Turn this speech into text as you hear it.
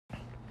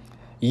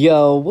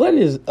Yo, what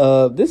is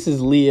up? This is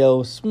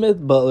Leo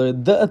Smith Butler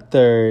the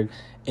third,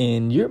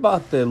 and you're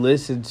about to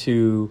listen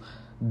to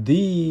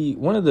the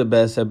one of the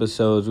best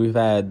episodes we've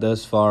had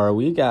thus far.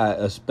 We got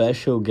a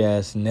special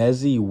guest,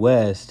 Nezzy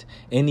West,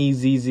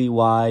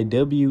 Nezzywest.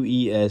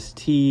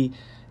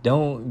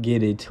 Don't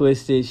get it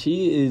twisted.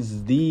 She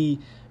is the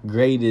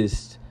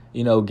greatest,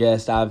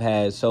 guest I've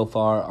had so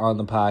far on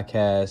the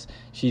podcast.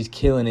 She's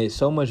killing it.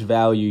 So much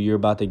value you're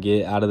about to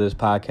get out of this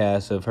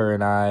podcast of her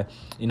and I,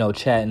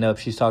 chatting up.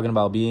 She's talking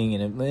about being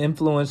an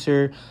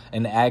influencer,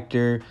 an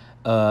actor,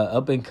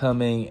 up and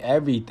coming,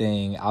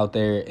 everything out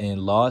there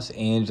in Los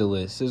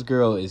Angeles. This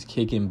girl is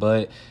kicking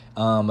butt.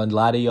 A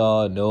lot of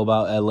y'all know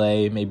about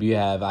LA. Maybe you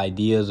have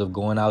ideas of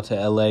going out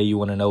to LA. You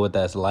want to know what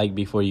that's like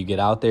before you get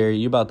out there.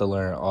 You're about to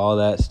learn all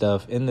that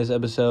stuff in this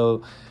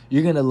episode.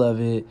 You're going to love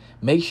it.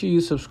 Make sure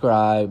you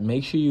subscribe.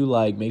 Make sure you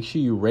like. Make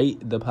sure you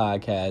rate the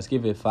podcast.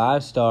 Give it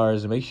 5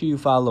 stars. Make sure you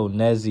follow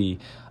Nezzy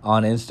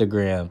on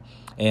Instagram.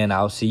 And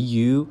I'll see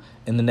you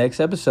in the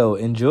next episode.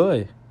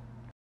 Enjoy.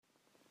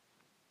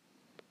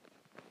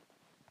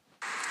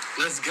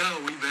 Let's go.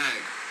 We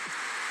back.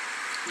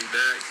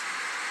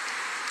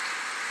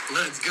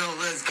 Let's go.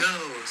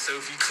 So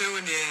if you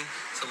tuned in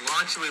to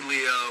Launch with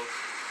Leo,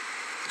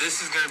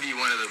 this is going to be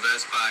one of the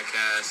best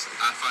podcasts.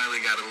 I finally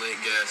got a lit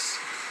guest.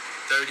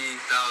 30,000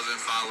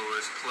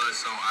 followers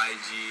plus on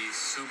IG.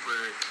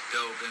 Super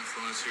dope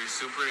influencer.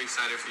 Super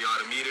excited for y'all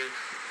to meet her.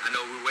 I know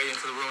we're waiting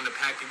for the room to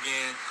pack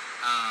again.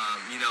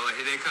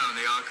 Here they come.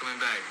 They all coming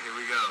back. Here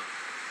we go.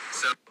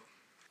 So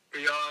for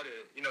y'all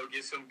to,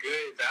 get some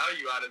good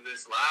value out of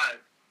this live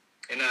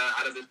and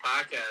out of this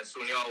podcast. So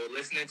when y'all were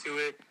listening to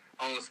it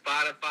on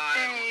Spotify,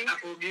 on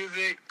Apple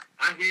Music,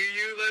 I hear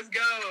you. Let's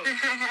go.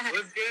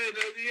 What's good,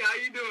 Nezzy? How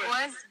you doing?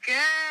 What's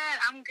good?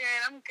 I'm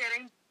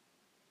good.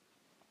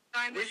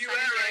 Where you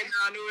at right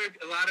now? I know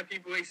a lot of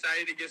people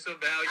excited to get some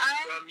value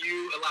from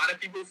you. A lot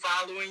of people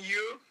following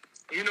you.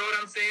 You know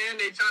what I'm saying?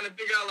 They trying to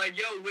figure out,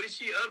 what is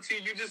she up to?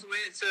 You just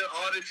went to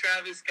all the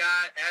Travis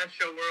Scott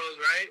Astro Worlds,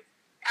 right?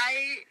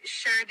 I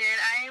sure did.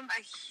 I am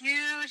a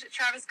huge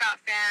Travis Scott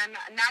fan,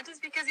 not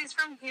just because he's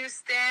from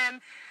Houston,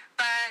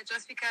 but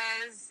just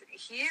because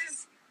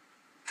he's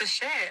the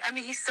shit. I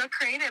mean, he's so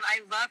creative.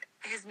 I love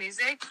his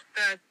music,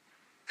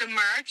 the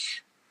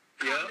merch,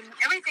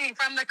 everything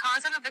from the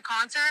concept of the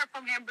concert,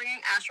 from him bringing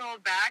Astro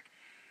back.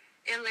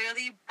 It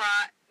literally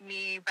brought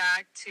me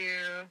back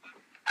to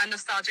a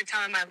nostalgic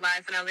time in my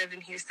life when I lived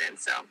in Houston.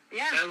 So,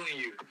 yeah.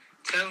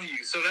 Telling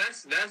you. So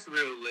that's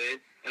real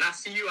lit. And I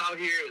see you out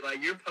here,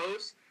 your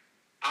posts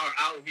are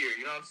out here.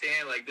 You know what I'm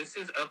saying? This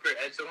is upper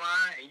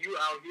echelon, and you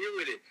out here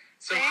with it.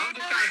 So I'm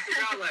just trying to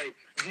figure out,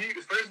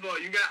 first of all,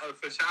 you got a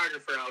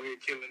photographer out here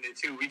killing it,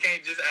 too. We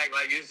can't just act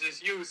like it's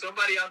just you.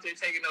 Somebody out there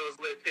taking those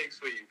lit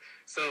pics for you.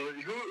 So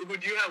who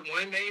do you have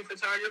one main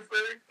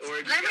photographer?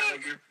 Or do you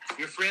got,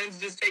 your friends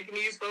just taking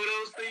these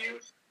photos for you?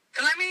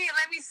 Let me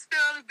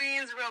spill the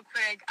beans real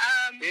quick.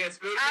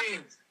 Spill the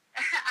beans.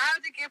 I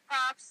have to give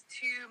props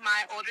to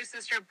my older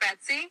sister,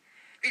 Betsy.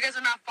 If you guys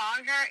are not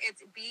following her, it's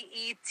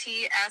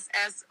BETSSYYY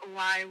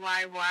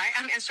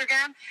on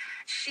Instagram.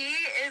 She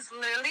is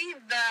literally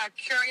the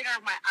curator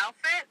of my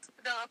outfit,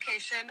 the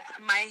location,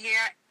 my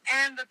hair,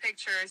 and the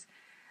pictures.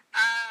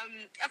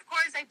 Of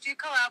course, I do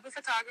collab with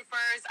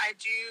photographers. I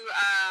do,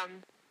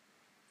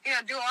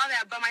 do all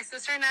that. But my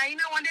sister and I,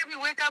 one day we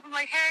wake up and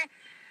like, hey,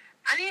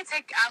 I need to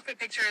take outfit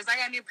pictures. I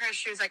got a new pair of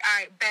shoes. All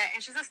right, bet.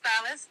 And she's a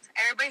stylist.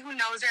 Everybody who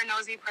knows her,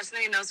 knows me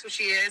personally, knows who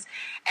she is.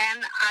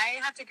 And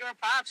I have to give her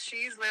props.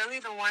 She's literally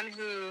the one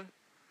who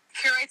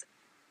curates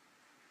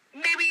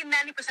maybe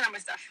 90% of my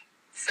stuff.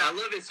 So I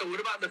love it. So what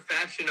about the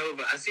Fashion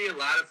Nova? I see a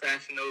lot of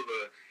Fashion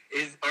Nova.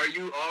 Are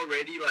you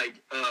already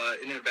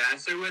an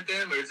ambassador with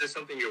them, or is this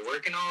something you're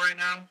working on right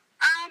now?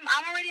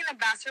 I'm already an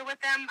ambassador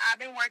with them. I've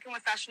been working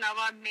with Fashion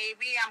Nova.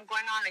 Maybe I'm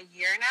going on a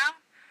year now.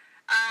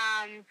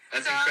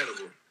 That's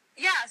incredible.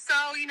 Yeah, so,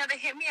 they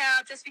hit me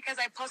up just because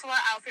I post a lot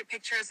of outfit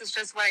pictures. It's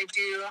just what I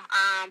do.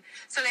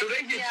 So they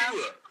hit me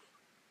up.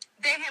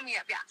 They hit me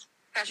up, yeah.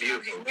 Fashion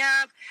Nova hit me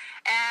up.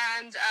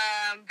 And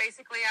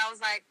basically I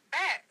was like,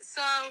 bet.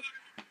 So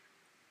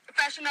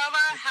Fashion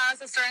Nova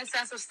has a certain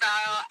sense of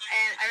style,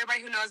 and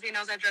everybody who knows me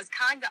knows I dress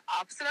kind of the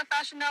opposite of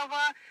Fashion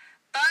Nova.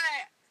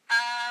 But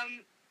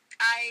I'm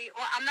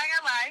not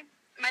going to lie.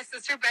 My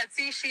sister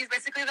Betsy, she's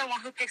basically the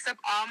one who picks up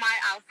all my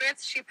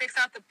outfits. She picks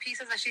out the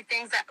pieces that she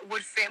thinks that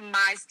would fit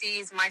my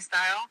steez, my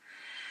style.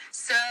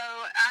 So,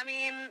 I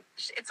mean,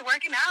 it's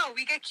working out.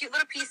 We get cute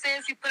little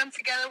pieces. We put them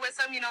together with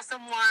some,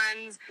 some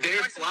ones.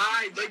 They're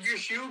fly. Like your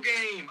shoe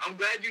game. I'm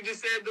glad you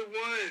just said the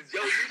ones. Yo,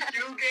 your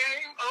shoe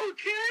game?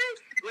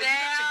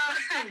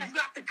 Okay. You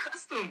got the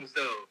customs,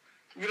 though.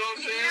 You know what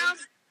I'm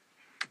saying?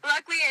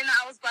 Luckily, and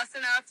I was blessed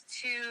enough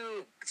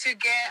to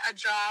get a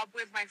job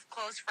with my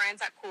close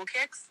friends at Cool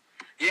Kicks.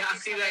 Yeah, I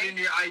see that in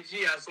your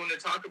IG. I just wanted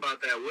to talk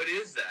about that. What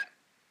is that?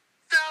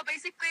 So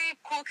basically,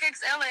 Cool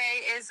Kicks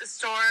LA is a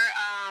store.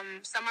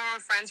 Some of my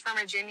friends from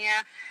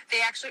Virginia,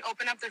 they actually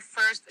opened up their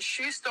first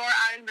shoe store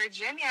out in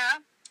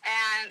Virginia,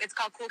 and it's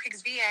called Cool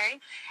Kicks VA.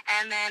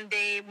 And then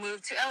they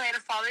moved to LA to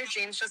follow their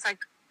dreams, just like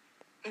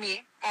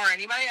me or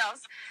anybody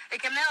else. They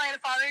came to LA to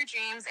follow their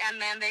dreams,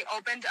 and then they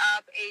opened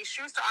up a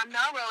shoe store on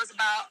Melrose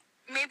about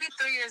maybe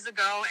 3 years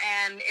ago,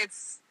 and it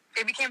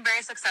became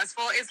very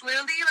successful. It's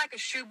literally like a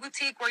shoe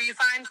boutique where you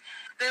find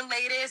the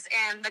latest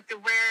and like the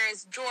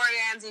rarest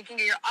Jordans. You can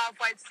get your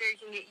Off-Whites there, you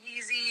can get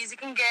Yeezys, you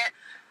can get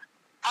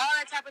all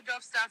that type of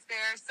dope stuff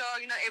there. So,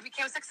 you know, it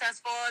became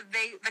successful.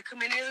 The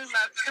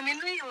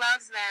community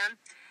loves them,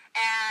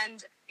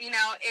 and, you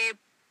know, it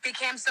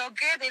became so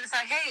good, they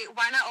decided, hey,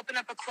 why not open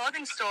up a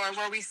clothing store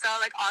where we sell,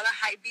 like, all the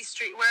hypebeast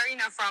streetwear, you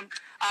know, from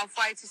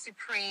Off-White to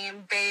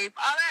Supreme, Babe,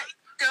 all that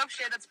dope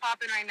shit that's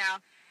popping right now.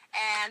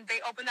 And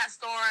they opened that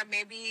store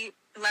maybe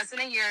less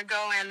than a year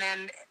ago, and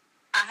then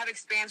I have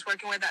experience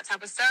working with that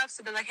type of stuff.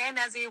 So they're like, hey,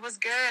 Nezzy, what's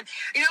good?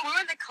 You know, we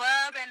were in the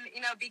club, and,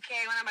 you know, BK,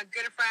 one of my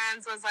good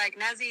friends, was like,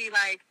 Nezzy,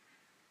 like,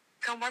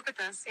 come work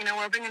with us. You know,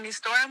 we're bringing a new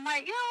store. I'm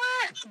like, you know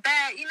what?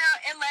 Bet. You know,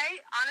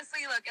 LA,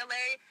 honestly, look,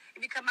 LA,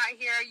 if you come out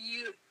here,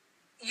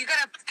 you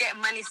got to get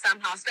money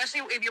somehow,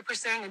 especially if you're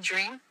pursuing a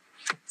dream.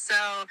 So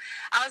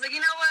I was like,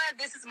 you know what?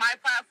 This is my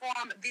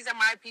platform. These are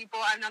my people.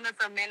 I've known them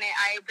for a minute.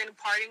 I've been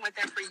partying with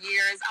them for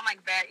years. I'm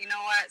like, bet, you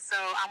know what? So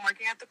I'm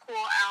working at the Cool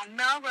out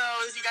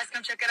Melrose. You guys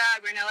can check it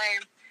out. We're in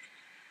LA.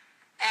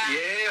 And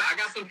yeah, I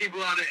got some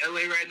people out in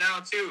LA right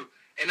now, too.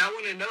 And I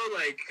want to know,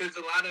 like, because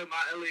a lot of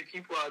my LA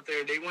people out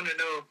there, they want to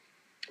know,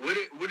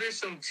 what are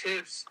some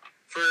tips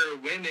for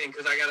women,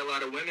 because I got a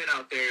lot of women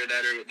out there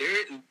that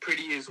they're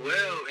pretty as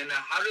well, and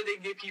how do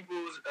they get people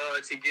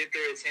to get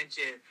their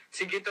attention,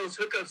 to get those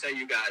hookups that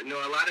you got? You know,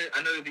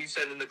 I know that you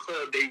said in the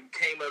club they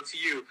came up to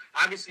you.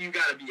 Obviously, you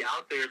got to be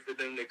out there for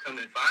them to come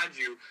and find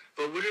you.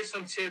 But what are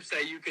some tips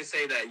that you could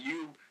say that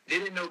you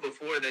didn't know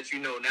before that you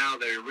know now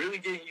that are really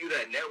getting you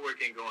that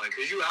networking going?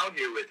 Because you out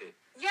here with it.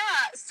 Yeah,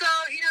 so,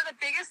 you know, the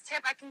biggest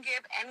tip I can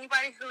give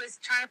anybody who is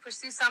trying to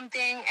pursue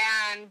something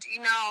and, you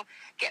know,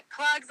 get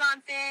plugs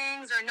on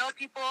things or know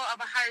people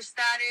of a higher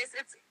status,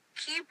 it's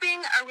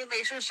keeping a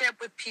relationship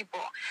with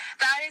people.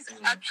 That is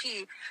a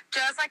key.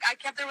 Just like I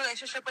kept a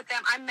relationship with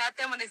them. I met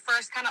them when they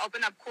first kind of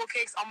opened up Cool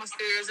Kicks almost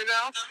 3 years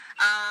ago,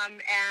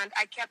 and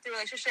I kept the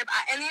relationship.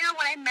 And, you know,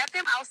 when I met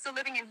them, I was still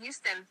living in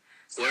Houston.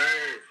 So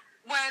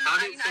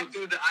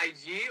through the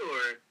IG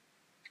or?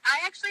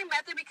 I actually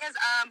met them because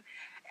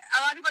a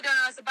lot of people don't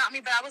know this about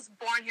me, but I was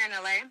born here in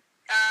LA.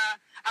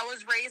 I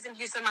was raised in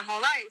Houston my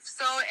whole life.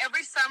 So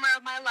every summer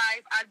of my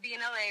life, I'd be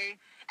in LA.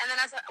 And then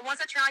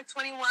once I turned like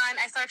 21,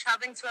 I started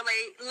traveling to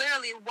LA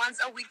literally once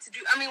a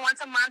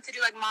month to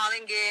do like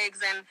modeling gigs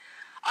and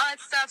all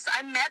that stuff. So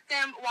I met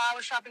them while I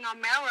was shopping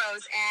on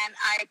Melrose, and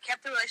I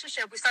kept the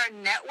relationship. We started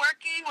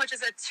networking, which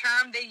is a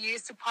term they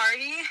use to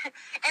party.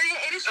 And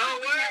it is true,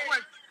 we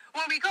network.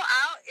 When we go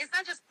out, it's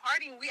not just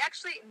partying. We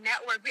actually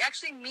network. We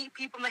actually meet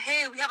people. Like,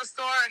 hey, we have a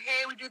store.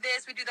 Hey, we do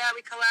this, we do that, we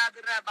collab,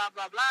 blah,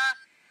 blah, blah.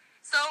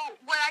 So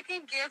what I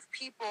can give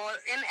people,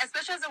 and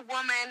especially as a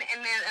woman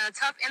in a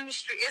tough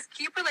industry, is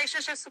keep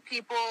relationships with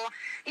people,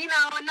 you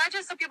know, and not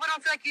just so people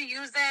don't feel like you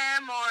use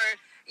them or,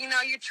 you know,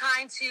 you're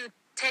trying to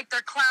take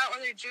their clout or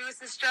their juice.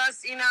 It's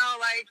just, you know,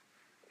 like,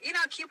 you know,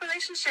 keep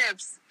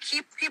relationships.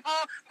 Keep people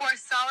who are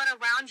solid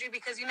around you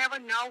because you never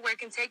know where it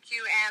can take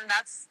you. And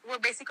that's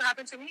what basically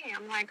happened to me.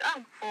 I'm like,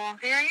 oh, well,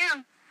 here I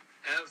am.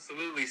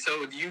 Absolutely.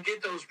 So do you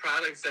get those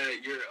products that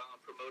you're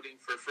promoting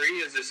for free?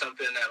 Is it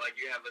something that, like,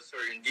 you have a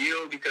certain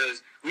deal?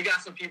 Because we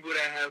got some people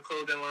that have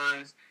clothing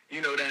lines,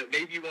 you know, that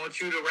maybe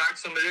want you to rock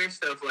some of their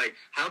stuff. Like,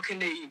 how can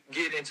they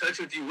get in touch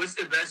with you? What's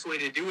the best way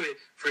to do it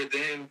for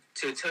them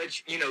to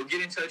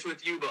get in touch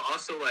with you, but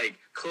also, like,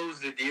 close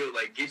the deal,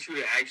 like, get you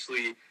to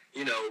actually,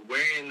 you know,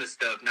 wearing the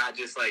stuff, not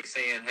just, like,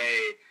 saying,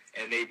 hey,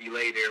 and maybe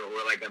later,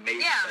 or, like, a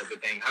maybe type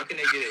of thing. How can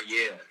they get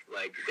it?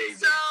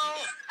 So,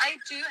 I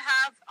do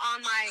have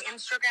on my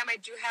Instagram, I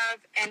do have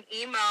an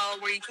email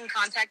where you can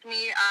contact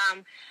me.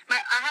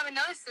 I have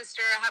another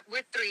sister.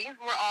 We're three.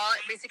 We're all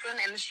basically in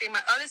the industry. My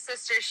other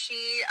sister,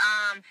 she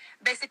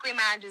basically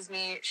manages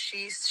me.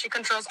 She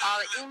controls all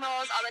the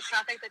emails, all the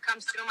traffic that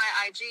comes through my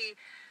IG.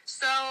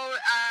 So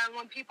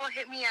when people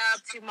hit me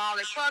up to model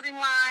their clothing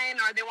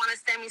line or they want to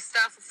send me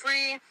stuff for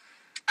free,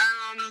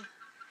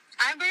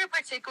 I'm very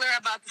particular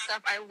about the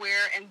stuff I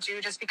wear and do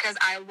just because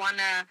I want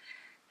to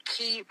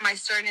keep my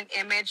certain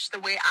image the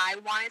way I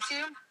want it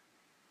to.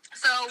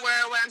 So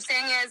what I'm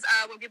saying is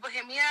when people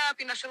hit me up,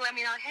 you know, she'll let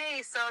me know,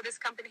 hey, so this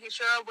company hit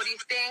you up, what do you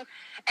think?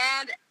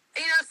 And,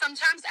 you know,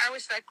 sometimes I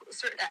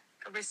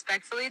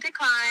respectfully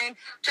decline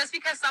just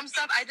because some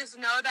stuff I just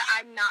know that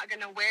I'm not going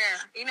to wear,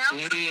 you know?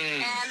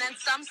 And then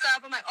some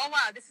stuff I'm like, oh,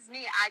 wow, this is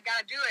me. I got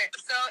to do it.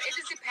 So it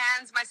just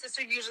depends. My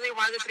sister usually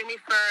runs it through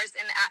me first.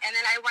 And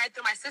then I run it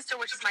through my sister,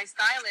 which is my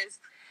stylist.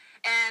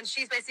 And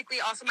she's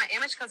basically also my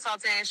image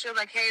consultant. And she'll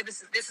be like, hey,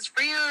 this is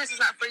for you. This is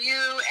not for you.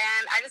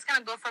 And I just kind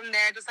of go from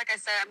there. Just like I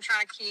said, I'm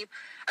trying to keep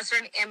a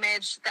certain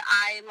image that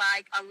I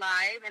like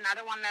alive. And I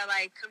don't want to,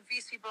 like,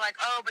 confuse people like,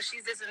 oh, but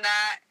she's this and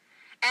that.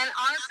 And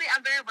honestly,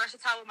 I'm very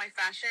versatile with my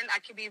fashion.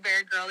 I can be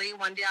very girly.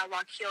 One day I'll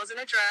rock heels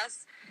and a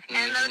dress.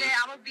 And another day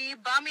I'm going to be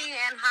bummy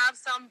and have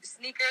some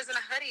sneakers and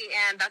a hoodie.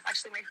 And that's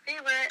actually my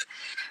favorite.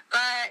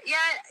 But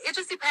yeah, it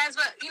just depends.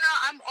 But, you know,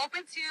 I'm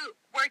open to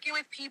working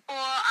with people.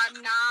 I'm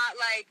not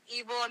like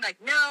evil. I'm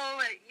like, no,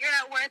 you're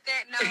not worth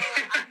it. No,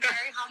 I'm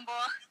very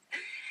humble.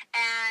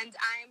 And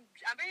I'm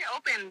very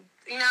open.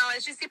 You know,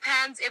 it just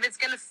depends if it's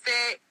going to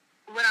fit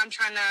what I'm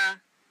trying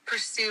to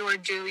pursue or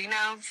do, you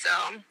know?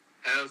 So...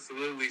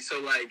 Absolutely. So,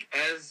 like,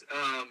 as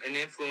an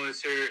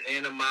influencer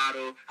and a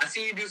model, I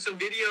see you do some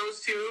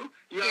videos, too.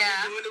 You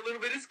out doing a little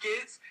bit of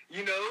skits,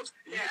 you know.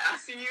 Yeah. I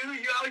see you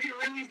out here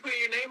really putting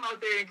your name out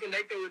there and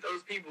connecting with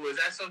those people. Is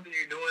that something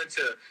you're doing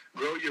to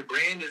grow your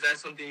brand? Is that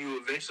something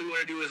you eventually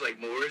want to do, is, like,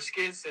 more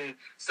skits and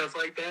stuff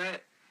like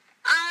that?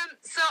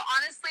 So,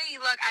 honestly,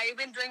 look, I've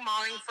been doing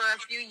modeling for a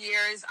few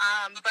years,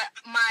 but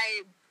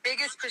my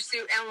biggest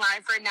pursuit in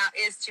life right now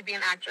is to be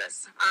an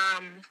actress.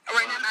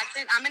 Right now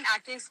I'm in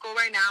acting school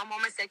right now. I'm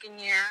on my second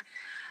year.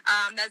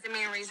 That's the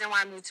main reason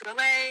why I moved to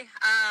LA.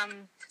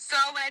 So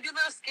when I do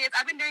little skits,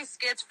 I've been doing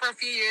skits for a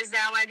few years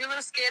now. When I do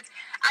little skits,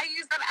 I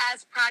use them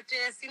as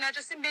practice, you know,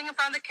 just in being in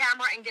front of the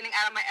camera and getting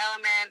out of my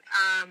element.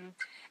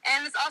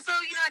 And it's also,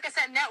 you know, like I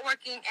said,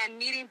 networking and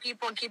meeting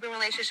people and keeping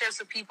relationships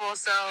with people.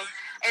 So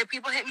if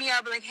people hit me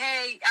up like,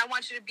 hey, I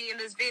want you to be in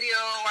this video,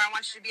 or I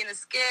want you to be in a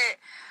skit,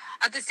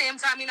 at the same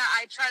time, you know,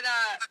 I try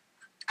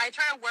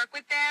to work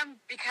with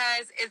them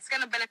because it's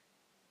gonna benefit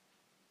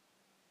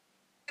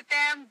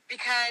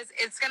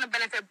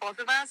both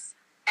of us.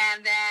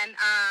 And then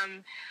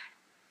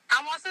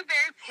I'm also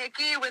very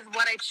picky with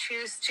what I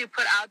choose to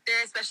put out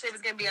there, especially if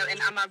it's gonna be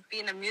I'm gonna be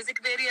in a music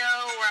video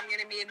or I'm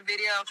gonna be in a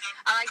video.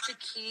 I like to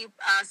keep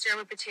a certain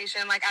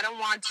reputation. Like, I don't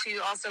want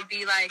to also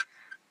be like,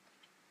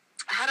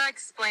 how do I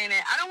explain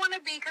it? I don't want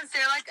to be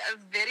considered like a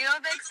video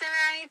vixen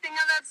or anything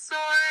of that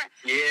sort.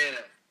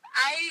 Yeah.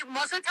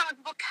 Most of the time when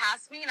people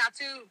cast me, not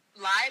to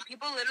lie,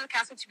 people literally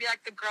cast me to be like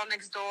the girl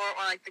next door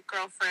or like the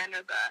girlfriend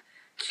or the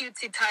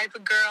cutesy type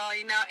of girl,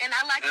 you know? And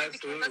I like it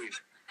because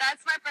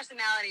that's my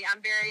personality.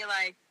 I'm very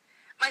like,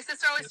 my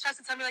sister always tries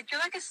to tell me like,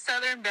 you're like a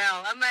Southern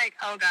belle. I'm like,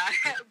 oh God.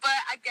 But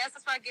I guess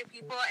that's what I give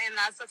people, and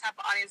that's the type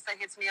of audience that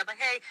hits me up.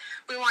 Like, hey,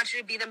 we want you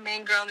to be the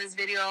main girl in this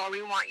video, or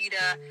we want you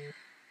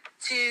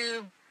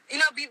to you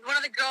know, be one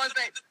of the girls,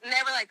 but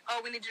never like, oh,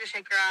 we need you to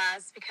shake your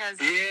ass,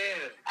 because...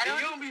 Yeah. You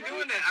don't be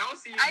doing that. I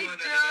don't see you doing none of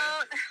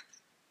that.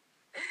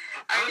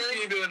 I don't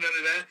see you doing none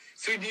of that.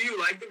 So do you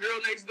like the girl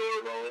next door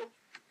role?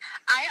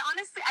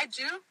 I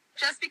do.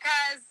 Just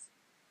because,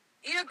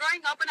 you know,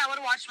 growing up when I would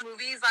watch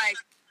movies, like,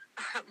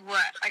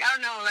 what? Like, I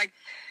don't know, like...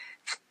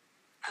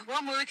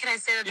 What movie can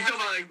I say that? You talking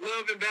about like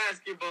Love and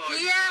Basketball?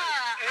 Yeah,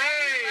 like,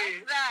 hey, I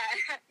like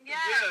that.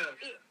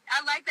 yeah,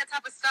 I like that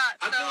type of stuff.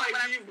 I feel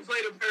like you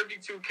played a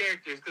perfect two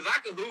characters, because I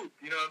could hoop.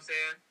 You know what I'm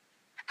saying?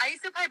 I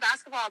used to play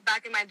basketball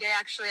back in my day.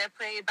 Actually, I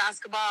played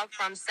basketball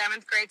from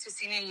 7th grade to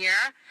senior year,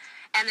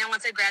 and then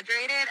once I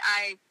graduated,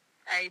 I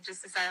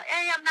just decided,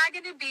 hey, I'm not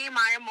going to be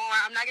Maya Moore.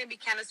 I'm not going to be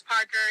Candace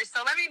Parker.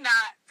 So let me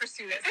not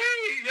pursue this.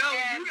 Hey, yo,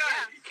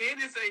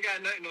 Candace ain't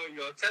got nothing on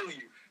you. I'm telling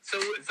you. So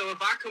if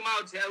I come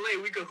out to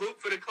LA, we could hoop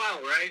for the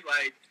clout, right?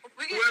 Like,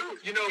 whoever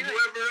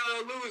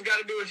lose got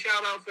to do a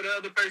shout out for the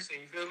other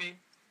person. You feel me?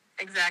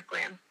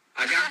 Exactly.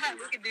 I got you.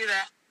 We could do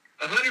that.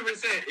 100%.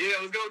 Yeah,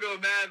 it's gonna go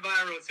mad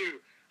viral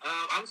too.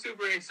 I'm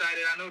super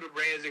excited. I know the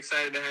brand's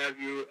excited to have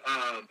you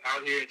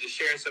out here and just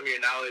sharing some of your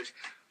knowledge.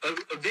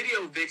 A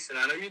video vixen,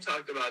 I know you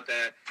talked about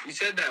that. You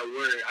said that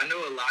word. I know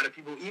a lot of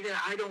people, even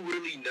I don't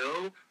really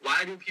know,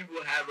 why do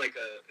people have like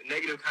a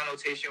negative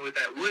connotation with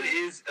that? What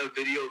is a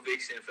video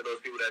vixen for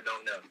those people that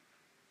don't know?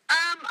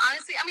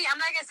 Honestly, I mean,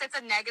 I'm not going to say it's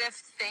a negative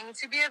thing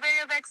to be a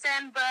video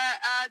vixen, but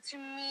to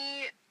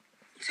me,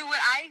 to what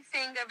I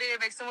think a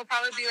video vixen will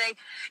probably be like,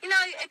 you know,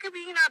 it could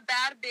be, you know, a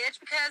bad bitch,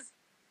 because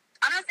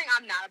I'm not saying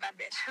I'm not a bad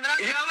bitch. But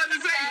I'm about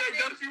to say, like,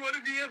 don't you want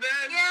to be a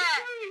bad bitch?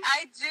 Yeah,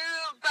 I do,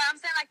 but I'm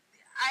saying, like,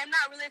 I'm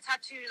not really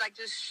attached to, like,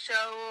 just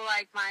show,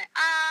 like, my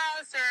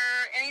ass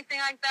or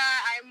anything like that.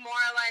 I'm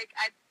more like,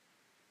 I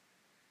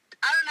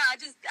don't know,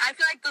 I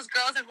feel like those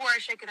girls who are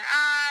shaking their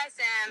ass,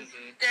 and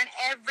they're in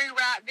every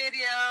rap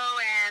video,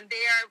 and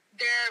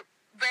they're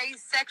very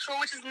sexual,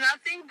 which is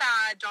nothing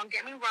bad, don't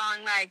get me wrong.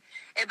 Like,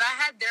 if I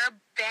had their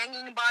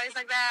banging bodies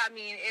like that, I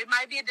mean, it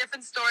might be a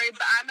different story,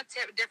 but I'm a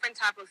different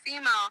type of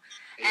female.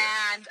 Yeah.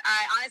 And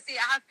I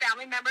have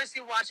family members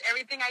who watch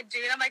everything I do,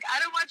 and I'm like, I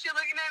don't want you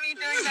looking at me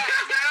doing that.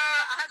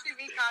 I have to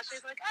be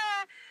cautious, like,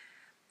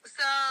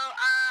 So,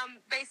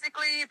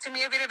 basically, to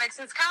me, a video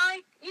vixen is kind of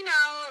like, you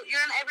know,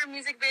 you're in every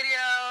music video,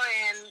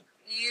 and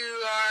you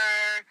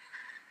are,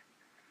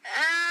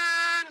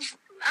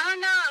 I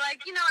don't know,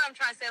 like, you know what I'm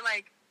trying to say,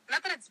 like,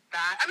 not that it's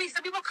bad. I mean,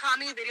 some people call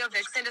me a video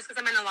vixen just because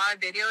I'm in a lot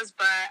of videos,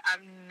 but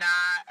I'm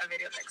not a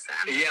video vixen.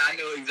 I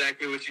know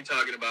exactly what you're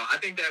talking about.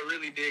 I think that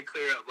really did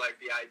clear up, like,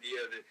 the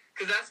idea of it.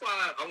 Because that's why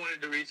I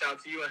wanted to reach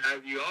out to you and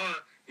have you on,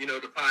 you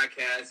know, the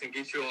podcast and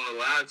get you on the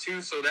live,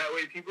 too, so that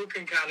way people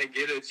can kind of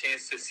get a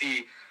chance to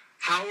see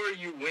how are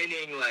you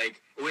winning,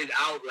 like,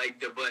 without, like,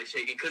 the butt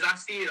shaking? Because I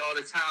see it all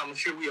the time. I'm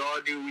sure we all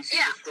do. We see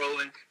the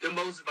scrolling. The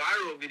most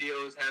viral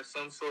videos have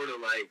some sort of,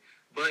 like,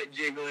 butt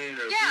jiggling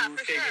or boob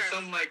shaking,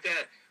 something like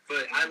that.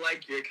 But I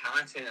like your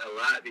content a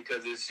lot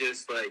because it's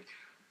just, like,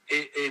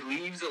 it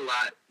leaves a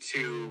lot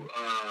to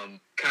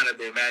kind of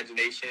the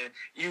imagination.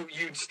 You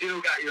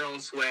still got your own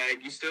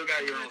swag. You still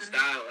got your own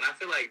style. And I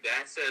feel like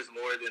that says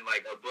more than,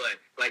 like, a butt.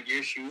 Like,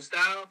 your shoe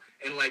style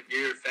and, like,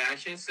 your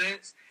fashion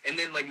sense. And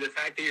then, like, the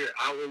fact that you're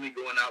outwardly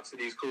going out to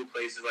these cool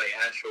places like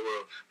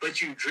Astroworld.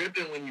 But you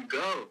dripping when you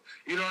go.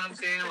 You know what I'm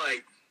saying?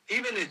 Like,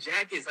 even the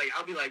jackets, like,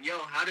 I'll be like, yo,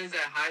 how does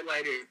that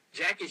highlighter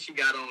jacket she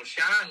got on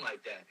shine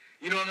like that?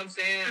 You know what I'm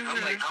saying? I'm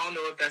like, I don't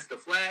know if that's the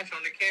flash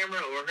on the camera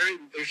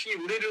or she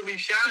literally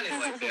shining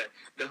like that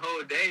the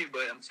whole day.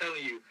 But I'm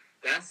telling you,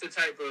 that's the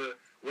type of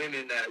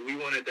women that we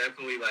want to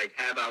definitely, like,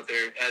 have out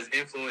there as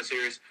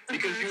influencers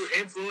because you're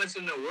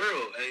influencing the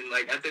world. And,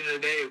 like, at the end of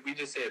the day, if we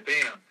just said,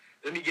 bam,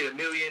 let me get 1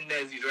 million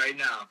Nezzies right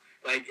now,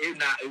 like, it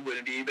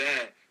wouldn't be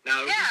bad.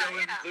 Now, if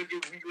we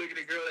look at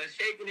a girl that's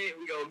shaking it,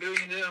 we go 1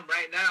 million of them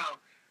right now,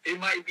 it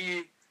might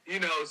be, you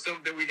know,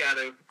 something we got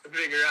to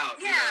figure out,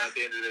 you know, at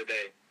the end of the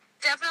day.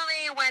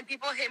 Definitely when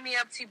people hit me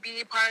up to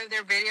be part of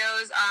their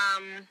videos,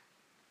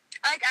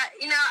 like,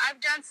 you know, I've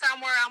done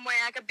some where I'm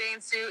wearing, like, a bathing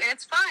suit, and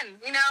it's fun,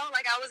 you know?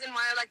 Like, I was in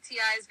one of, like,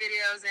 T.I.'s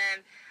videos,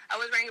 and I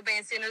was wearing a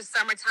bathing suit, and it was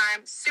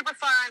summertime. Super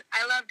fun.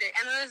 I loved it.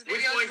 And then there's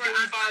videos Which one can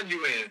we find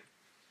you in?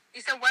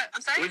 You said what? I'm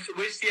sorry?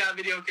 Which T.I.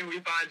 video can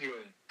we find you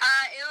in?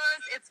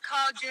 It's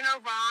called Juno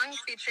Wrong,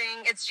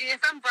 featuring, it's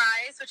Gina from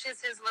Bryce, which is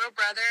his little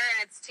brother,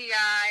 and it's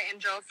T.I. and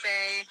Joe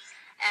Faye.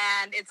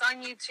 And it's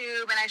on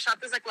YouTube, and I shot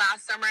this, like,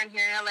 last summer in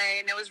here in LA,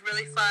 and it was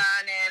really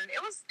fun, and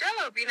it was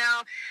dope, you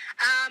know.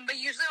 But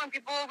usually when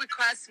people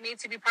request me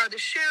to be part of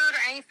the shoot or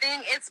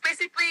anything, it's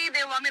basically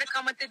they want me to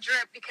come with the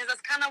drip because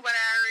that's kind of what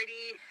I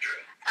already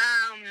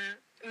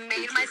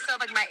made myself,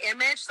 like, my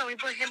image. So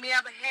when people hit me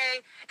up, like,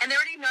 hey, and they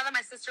already know that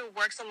my sister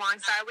works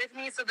alongside with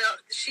me, so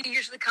she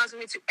usually comes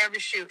with me to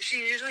every shoot.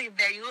 She's usually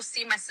there. You will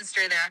see my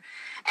sister there.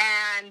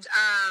 And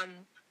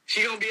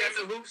she gonna be at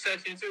the hoop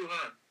session too,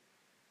 huh?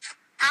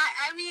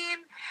 I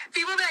mean,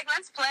 people be like,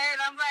 let's play.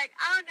 And I'm like,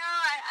 I don't know.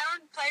 I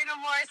don't play no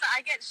more, so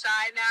I get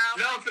shy now.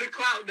 No, for the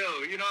clout,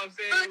 though. You know what I'm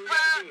saying? For the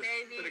clout,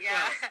 maybe, for the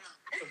yeah.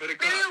 For the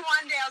maybe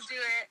one day I'll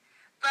do it.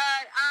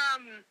 But,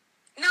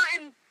 no,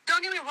 and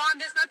don't get me wrong.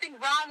 There's nothing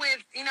wrong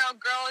with, you know,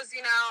 girls,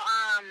 you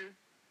know,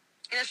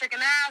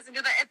 shaking ass and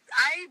do that.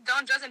 I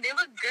don't judge them. They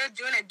look good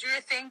doing it. Do your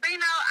thing. But, you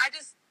know, I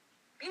just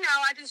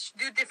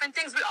do different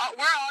things. We're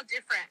all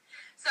different.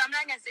 So I'm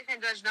not going to sit here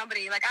and judge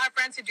nobody. Like, I have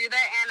friends who do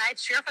that, and I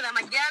cheer for them.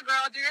 Like, yeah,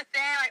 girl, do your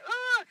thing. Like,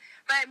 ooh.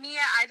 But me,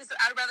 I'd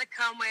rather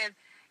come with,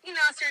 you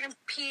know, a certain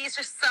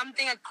piece or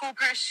something, a cool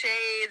pair of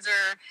shades,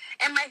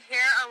 and my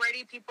hair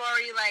already, people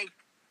already,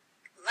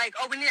 like,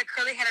 oh, we need a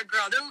curly-headed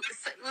girl.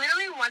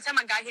 Literally, one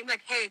time a guy hit me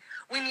like, hey,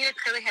 we need a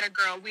curly-headed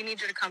girl. We need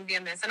you to come be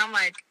in this. And I'm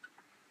like,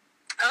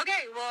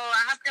 okay, well,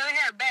 I have curly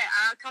hair. Bet.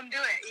 I'll come do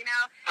it, you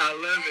know? I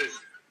love it.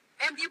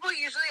 And people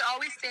usually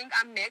always think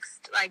I'm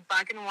mixed, like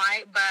black and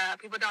white,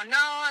 but people don't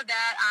know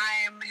that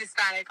I'm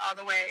Hispanic all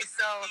the way.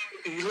 So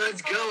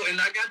let's go.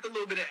 And I got the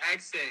little bit of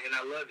accent, and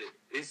I love it.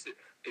 I'm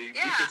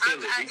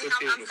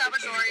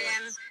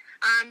Salvadorian.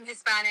 I'm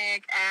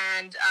Hispanic,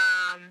 and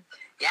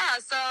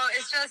so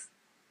it's just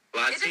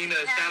Latina.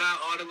 Shout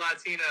out all the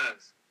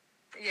Latinas.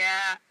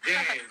 Yeah.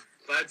 Gang,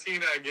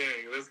 Latina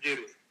gang. Let's get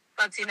it.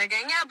 Latina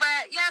gang. Yeah,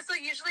 but yeah. So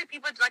usually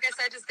people, like I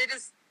said,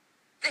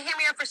 they hit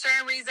me up for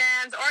certain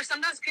reasons, or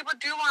sometimes people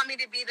do want me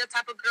to be the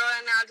type of girl,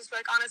 and I'll just be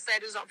like, honestly,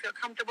 I just don't feel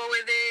comfortable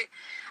with it.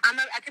 I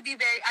could be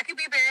very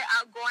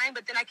outgoing,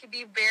 but then I could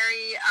be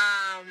very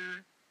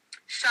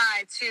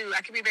shy too.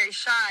 I could be very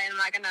shy, and I'm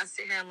not gonna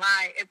sit here and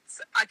lie.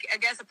 I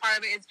guess a part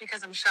of it is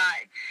because I'm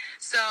shy,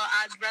 so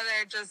I'd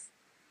rather just,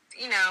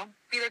 you know,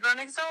 be the girl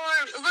next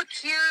door, look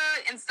cute,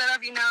 instead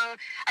of, you know,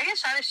 I get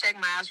shy to shake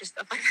my ass or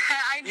stuff like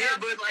that. I know. Yeah,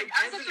 but like,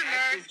 as an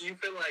actress, do you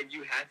feel like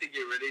you have to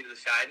get rid of the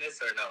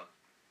shyness or no?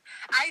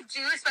 I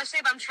do, especially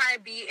if I'm trying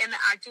to be in the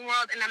acting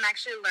world, and I'm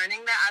actually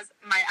learning that as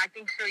my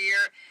acting career,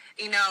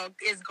 you know,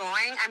 is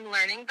going. I'm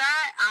learning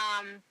that.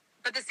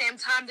 But at the same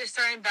time, there's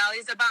certain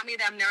values about me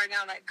that I'm never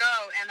going to let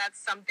go, and that's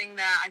something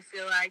that I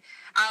feel like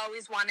I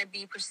always want to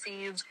be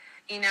perceived,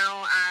 you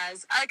know,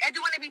 as, like, I do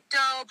want to be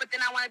dope, but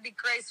then I want to be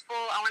graceful.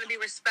 I want to be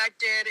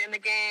respected in the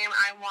game.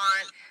 I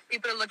want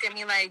people to look at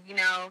me like, you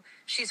know,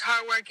 she's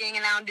hardworking,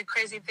 and I don't do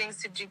crazy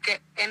things to get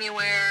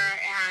anywhere.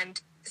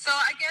 And so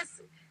I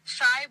guess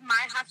shy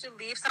might have to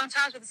leave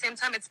sometimes, but at the same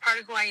time, it's part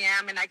of who I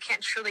am, and I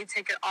can't truly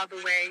take it all the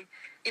way,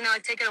 you know,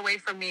 take it away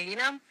from me, you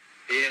know?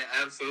 Yeah,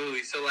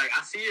 absolutely. So, like,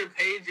 I see your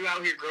page, you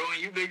out here growing,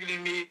 you bigger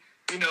than me,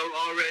 you know,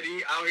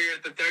 already, out here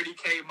at the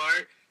 30K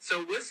mark.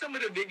 So what's some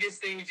of the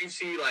biggest things you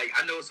see? Like,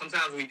 I know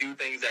sometimes we do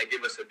things that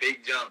give us a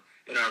big jump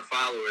in our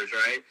followers,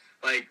 right?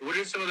 Like, what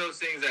are some of those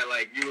things that,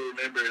 like, you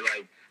remember,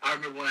 like, I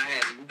remember when I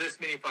had this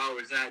many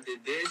followers and I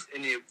did this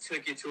and it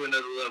took it to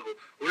another level.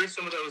 What are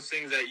some of those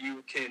things that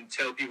you can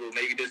tell people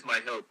maybe this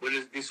might help? What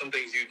is some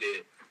things you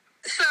did?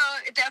 So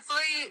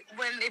definitely,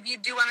 if you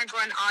do want to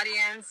grow an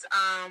audience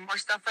or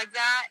stuff like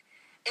that,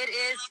 it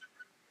is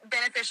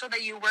beneficial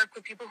that you work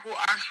with people who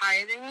are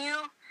higher than you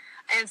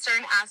in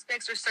certain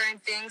aspects or certain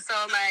things. So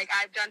like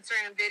I've done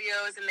certain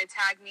videos and they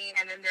tag me,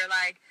 and then they're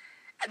like,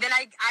 then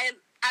I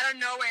don't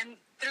know, in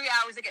 3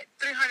 hours I get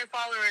 300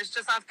 followers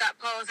just off that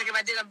post. Like if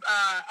I did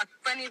a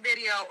funny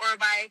video, or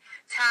if I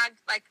tagged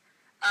like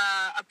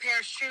a pair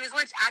of shoes,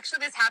 which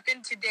actually this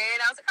happened today,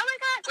 and I was like, oh my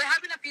god, it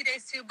happened a few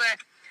days too, but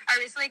I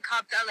recently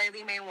copped the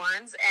Laylee May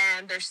ones,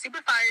 and they're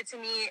super fire to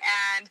me,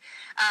 and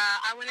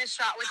I went and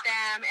shot with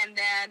them, and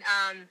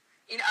then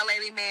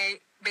Laylee May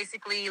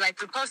basically like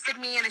reposted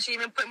me, and then she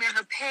even put me on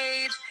her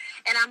page,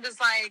 and I'm just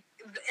like,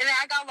 and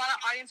I got a lot of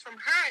audience from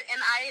her, and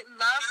I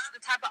love the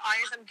type of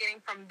audience I'm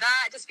getting from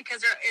that, just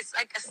because it's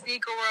like a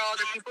sneaker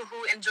world, or people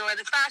who enjoy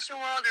the fashion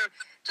world, or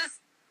just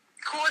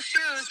cool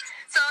shoes.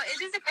 So it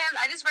just depends.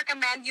 I just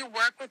recommend you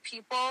work with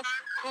people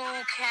who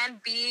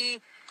can be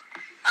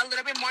a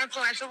little bit more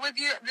influential with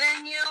you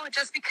than you,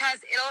 just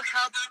because it'll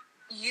help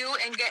you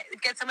and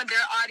get some of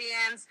their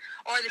audience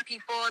or the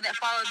people that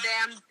follow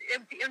them.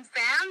 And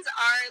fans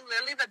are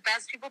literally the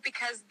best people,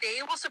 because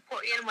they will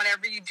support you in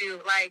whatever you do.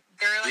 Like,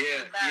 they're like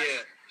the best.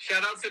 Yeah.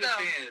 Shout out to the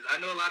fans. I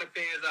know a lot of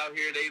fans out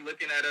here, they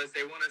looking at us,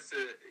 they want us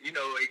to,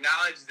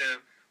 acknowledge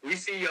them. We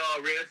see y'all,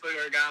 Red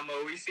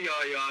Ferragamo. We see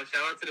all y'all.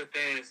 Shout out to the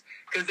fans,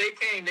 because they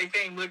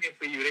came looking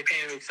for you. They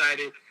came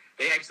excited.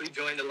 They actually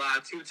joined the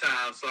live 2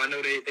 times, so I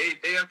know they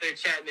up there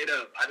chatting it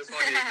up. I just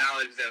wanted to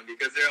acknowledge them,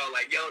 because they're all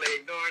like, yo,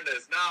 they ignoring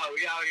us. No,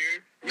 we out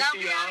here. We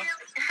see y'all.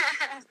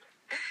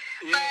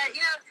 Yeah. But,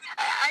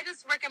 I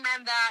just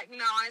recommend that,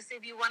 honestly,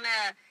 if you want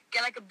to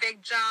get like a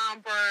big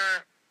jump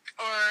or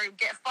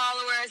get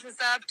followers and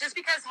stuff, just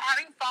because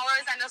having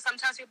followers, I know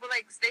sometimes people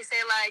they say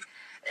like,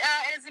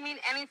 it doesn't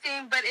mean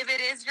anything, but if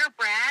it is your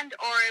brand,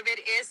 or if it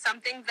is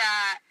something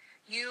that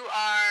you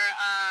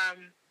are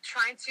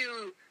trying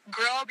to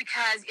grow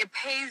because it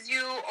pays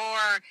you,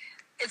 or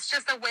it's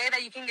just a way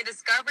that you can get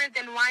discovered,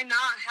 then why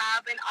not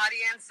have an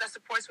audience that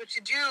supports what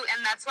you do?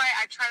 And that's why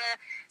I try to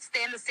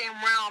stay in the same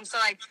realm. So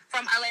like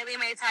from Laylee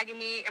May tagging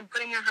me and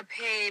putting me on her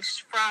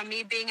page, from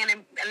me being in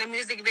a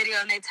music video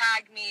and they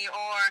tag me,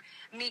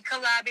 or me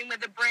collabing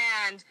with a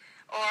brand,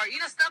 or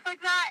stuff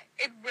like that,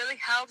 it really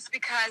helps,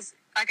 because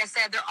like I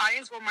said, their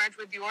audience will merge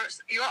with your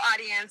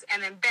audience, and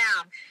then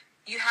bam,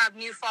 you have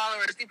new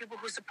followers, new people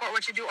who support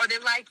what you do, or they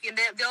like you, and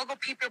they'll go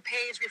peep your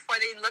page before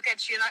they look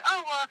at you, and like,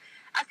 oh, well,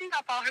 I think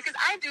I'll follow her, because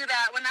I do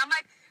that when I'm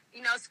like,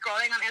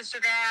 scrolling on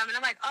Instagram, and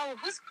I'm like, oh,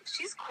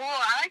 she's cool,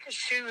 I like her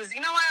shoes, you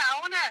know what,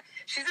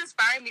 she's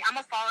inspiring me, I'm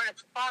a follower,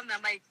 follow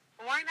them, like,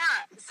 why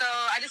not? So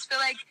I just feel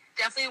like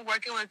definitely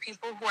working with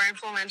people who are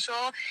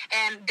influential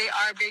and they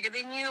are bigger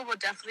than you will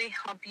definitely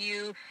help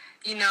you,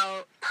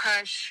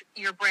 push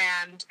your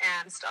brand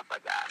and stuff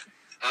like that.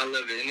 I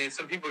love it. And then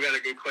some people got a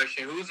good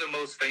question. Who's the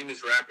most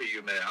famous rapper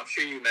you met? I'm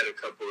sure you met a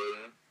couple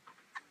of them.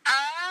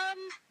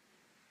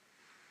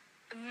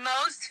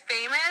 Most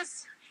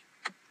famous?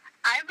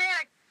 I've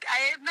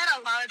met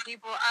a lot of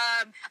people.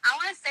 I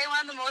want to say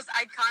one of the most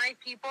iconic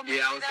people.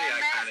 Yeah, I would say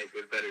iconic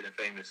was better than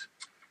famous.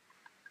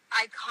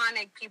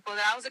 Iconic people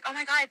that I was like, oh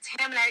my god, it's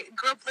him, and I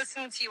grew up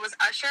listening to you, was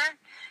Usher.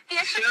 He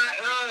actually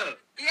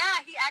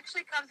he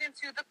actually comes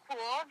into the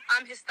Cool.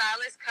 His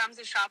stylist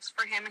comes and shops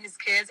for him and his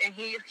kids, and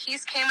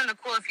he's came in the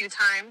Cool a few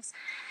times,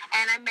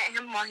 and I met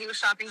him while he was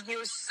shopping. He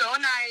was so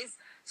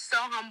nice, so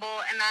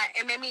humble, and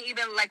it made me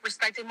even like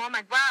respect him more. I'm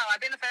like, wow,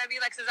 I've been a fan of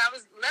you like since I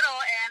was little,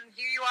 and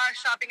here you are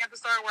shopping at the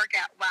store I work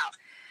at. Wow.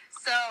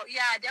 So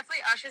yeah,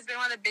 definitely Usher's been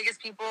one of the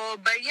biggest people.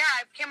 But yeah,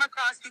 I've came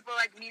across people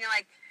like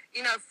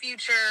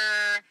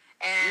Future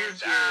and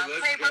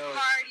Playboy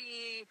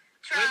Carti,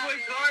 Travis. Playboy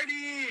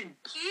Carti!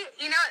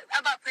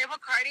 About Playboy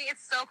Carti,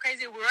 it's so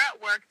crazy. We were at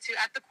work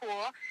at the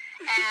Cool,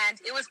 and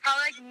it was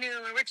probably like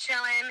noon. We're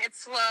chilling,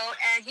 it's slow,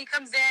 and he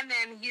comes in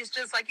and he's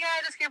just like, yeah,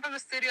 I just came from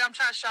the studio, I'm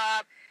trying to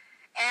shop.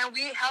 And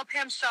we helped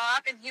him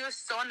shop, and he was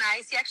so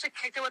nice. He actually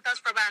kicked it with us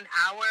for about an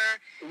hour.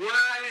 What?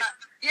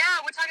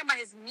 We're talking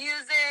about his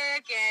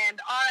music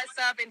and all that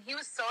stuff, and he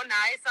was so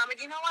nice. So I'm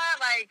like, you know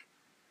what, like,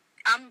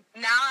 I'm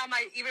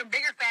an even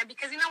bigger fan,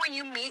 because when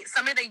you meet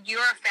somebody that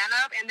you're a fan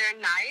of and they're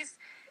nice,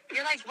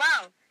 you're like,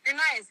 wow, you're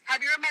nice.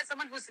 Have you ever met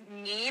someone who's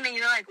mean and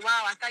you're like,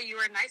 wow, I thought you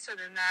were nicer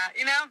than that,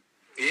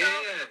 Yeah,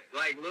 so,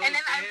 like Lil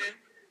Stan.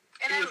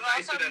 He was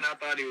nicer than I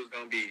thought he was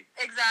going to be.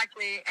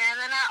 Exactly. And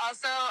then I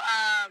also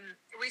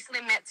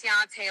recently met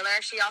Teyana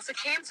Taylor. She also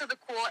came to the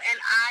Cool, and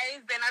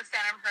I've been a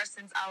fan of her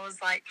since I was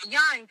like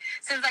young,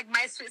 since like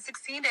my Sweet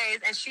 16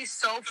 days, and she's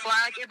so fly.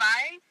 Like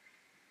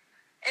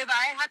if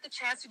I had the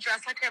chance to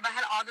dress like her, if I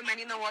had all the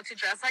money in the world to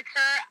dress like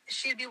her,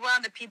 she'd be one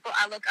of the people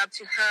I look up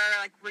to her,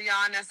 like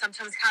Rihanna,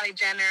 sometimes Kylie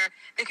Jenner.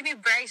 They can be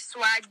very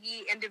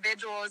swaggy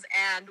individuals,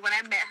 and when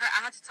I met her,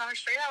 I had to tell her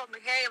straight out, I'm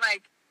like, hey,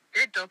 like,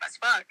 you're dope as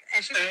fuck.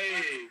 And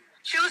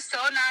she was so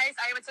nice.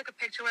 I even took a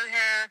picture with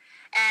her,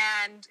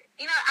 and,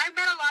 I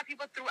met a lot of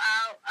people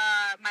throughout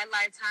my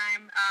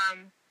lifetime,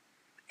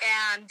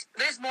 and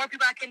there's more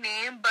people I can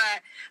name, but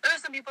there are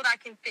some people that I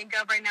can think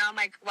of right now. I'm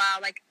like, wow,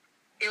 like,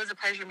 it was a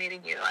pleasure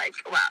meeting you. Like,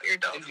 wow, you're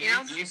dope, you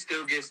know? Do you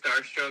still get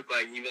starstruck,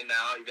 like, even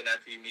now, even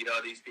after you meet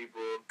all these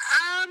people?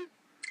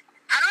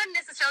 I don't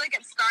necessarily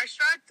get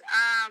starstruck.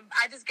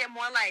 I just get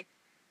more like,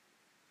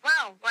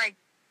 wow, like,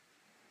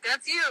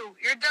 that's you.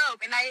 You're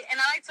dope. And I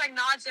like to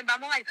acknowledge them, but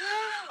I'm like,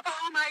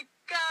 oh my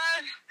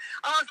God.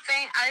 Oh,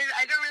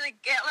 I don't really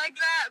get like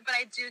that, but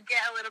I do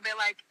get a little bit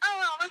like, oh,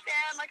 I'm a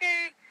fan. Like,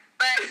 hey.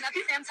 But at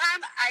the same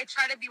time, I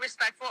try to be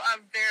respectful of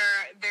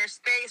their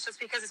space,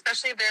 just because,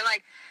 especially if they're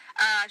like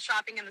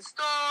shopping in the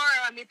store,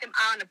 or I meet them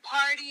out in a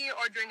party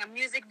or during a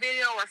music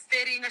video or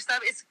fitting or stuff.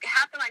 It's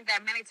happened like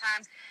that many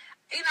times.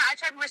 You know, I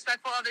try to be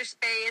respectful of their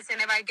space,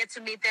 and if I get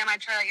to meet them, I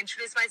try to like,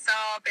 introduce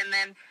myself, and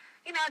then,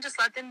 you know, just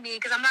let them be,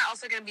 because I'm not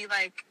also going to be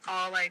like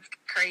all like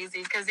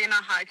crazy, because you know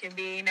how it can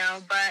be, you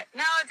know. But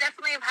no,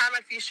 definitely I've had my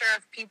fair share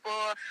of people,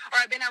 or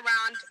I've been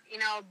around, you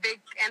know,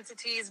 big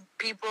entities,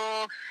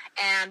 people,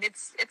 and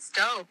it's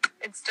dope.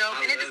 It's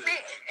dope, and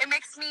it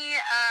makes me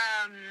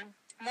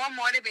more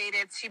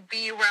motivated to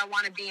be where I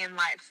want to be in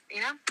life,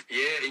 you know?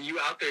 Yeah, and you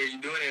out there,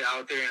 you doing it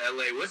out there in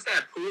LA. What's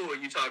that pool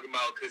you talking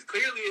about? Because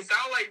clearly it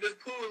sounds like this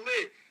pool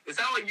lit. It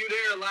sounds like you're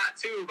there a lot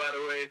too, by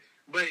the way.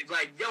 But,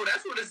 like, yo,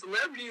 that's where the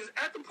celebrities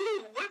at the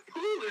pool. What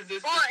pool is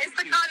this? Well, it's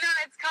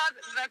called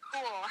The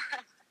Cool.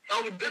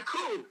 Oh, The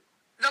Cool.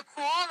 The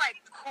Cool, like,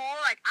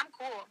 I'm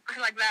cool.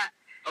 Like that.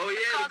 Oh,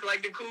 yeah,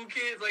 like the cool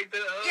kids, like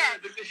the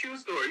shoe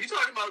store. You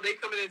talking about they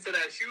coming into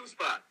that shoe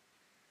spot.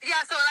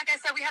 Yeah, so like I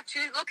said, we have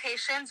 2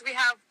 locations. We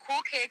have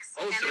Cool Kicks.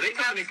 Oh, so they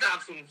coming to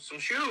cop some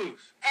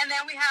shoes. And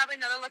then we have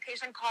another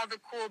location called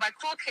The Cool by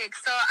Cool Kicks.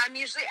 So I'm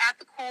usually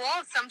at The Cool.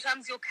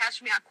 Sometimes you'll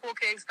catch me at Cool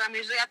Kicks, but I'm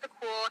usually at The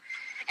Cool.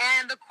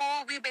 And The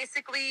Cool,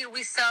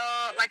 we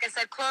sell, like I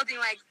said, clothing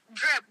like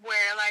drip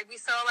wear. Like we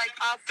sell like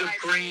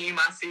off-white.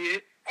 Supreme, I see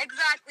it.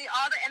 Exactly.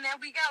 And then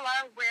we get a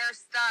lot of rare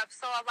stuff.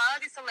 So a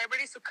lot of these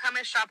celebrities who come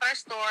and shop at our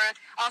store,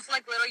 also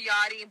like Little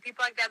Yachty and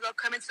people like that, they'll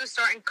come into the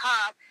store and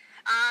cop.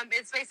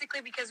 It's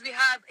basically because we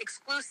have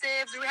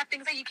exclusives. We have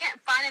things that you can't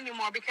find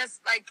anymore, because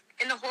like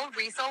in the whole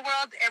resale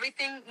world,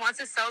 everything once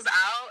it sells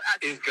out,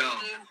 it's gone.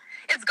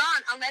 It's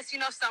gone unless you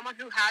know someone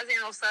who has it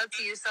and will sell it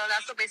to you. So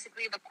that's what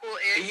basically The Cool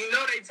is. And you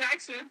know they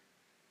taxing.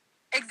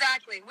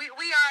 Exactly. We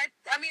are.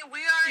 I mean,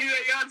 we are.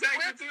 Y'all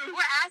taxing too.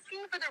 We're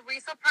asking for the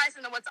resale price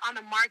and what's on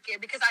the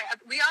market, because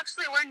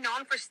we're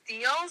known for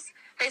steals.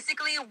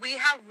 Basically, we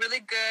have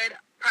really good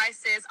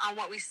prices on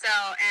what we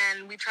sell,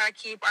 and we try to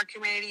keep our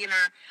community and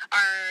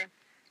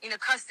our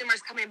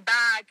customers coming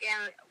back.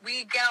 And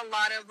we get a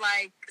lot of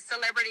like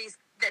celebrities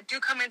that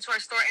do come into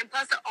our store, and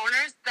plus the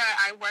owners that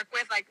I work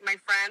with, like my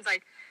friends,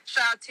 like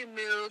shout out to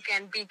Mook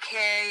and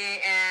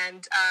BK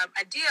and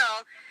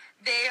Adil.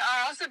 They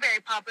are also very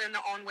popular in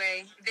their own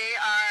way. They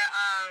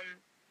are,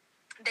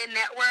 they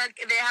network,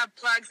 they have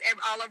plugs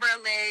all over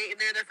LA,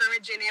 they're from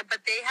Virginia, but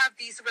they have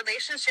these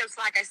relationships,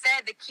 like I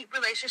said, they keep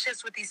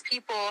relationships with these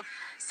people.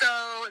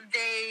 So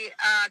they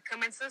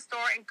come into the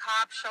store and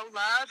cop, show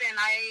love, and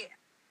I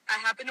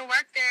happen to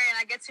work there, and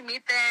I get to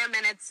meet them,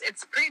 and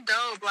it's pretty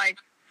dope.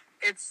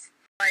 It's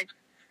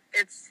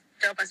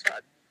dope as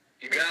fuck.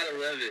 You gotta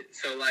love it.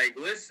 So, like,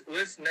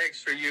 what's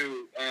next for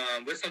you?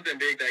 What's something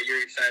big that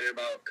you're excited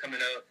about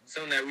coming up?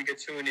 Something that we could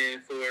tune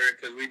in for,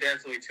 because we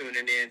definitely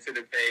tuning in to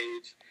the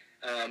page.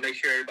 Make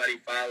sure everybody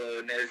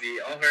follow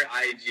Nezzy on her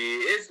IG.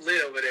 It's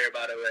lit over there,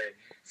 by the way.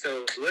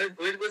 So,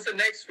 what's the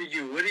next for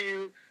you? What are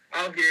you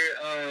out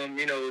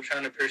here,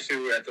 trying to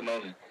pursue at the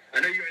moment? I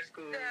know you're in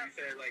school. Yeah. You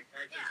said, like,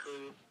 acting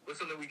school. What's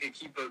something we can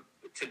keep up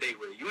to date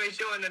with? You ain't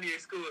showing none of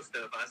your school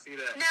stuff. I see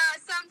that. No,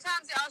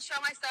 sometimes I'll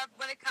show my stuff.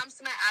 When it comes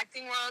to my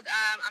acting world,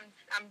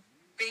 I'm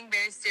being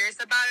very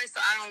serious about it, so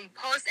I don't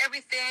post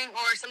everything,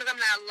 or sometimes I'm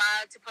not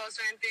allowed to post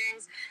certain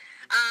things.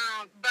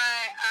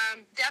 But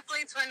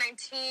definitely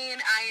 2019,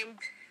 I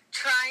am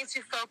trying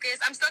to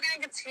focus. I'm still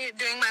going to continue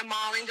doing my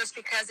modeling, just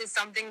because it's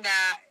something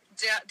that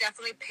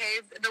definitely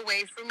paved the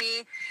way for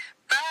me.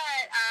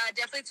 But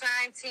definitely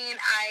 2019,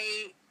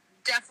 I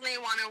definitely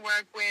want to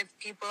work with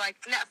people like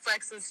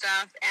Netflix and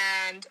stuff,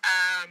 and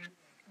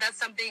that's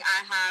something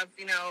I have,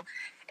 in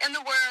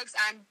the works.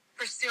 I'm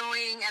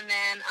pursuing, and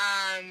then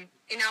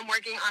I'm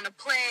working on a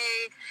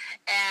play,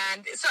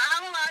 and so I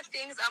have a lot of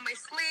things on my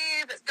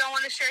sleeve. Don't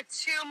want to share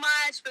too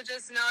much, but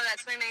just know that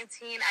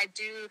 2019 I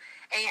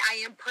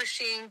am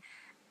pushing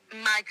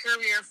my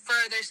career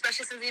further,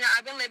 especially since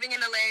I've been living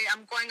in LA.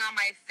 I'm going on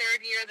my 3rd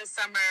year this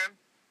summer.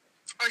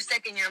 Or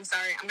 2nd year, I'm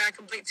sorry. I'm going to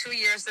complete 2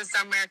 years this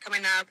summer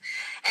coming up.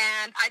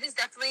 And I just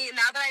definitely,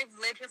 now that I've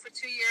lived here for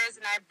 2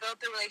 years and I've built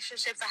the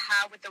relationships I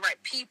have with the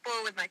right people,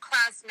 with my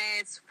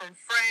classmates, from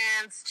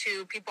friends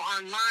to people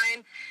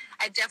online,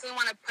 I definitely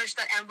want to push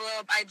that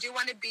envelope. I do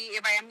want to be,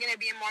 if I am going to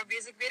be in more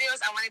music videos,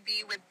 I want to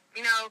be with,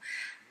 I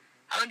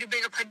want to do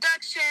bigger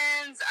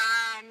productions,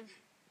 and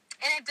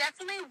I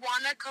definitely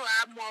want to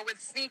collab more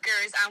with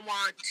sneakers. I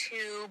want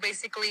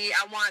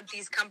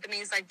these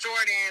companies like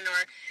Jordan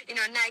or,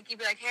 Nike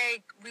be like,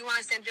 hey, we want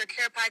to send you a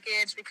care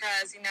package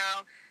because,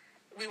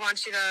 we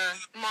want you to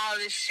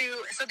model the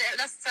shoot. So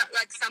that's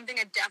like something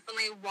I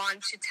definitely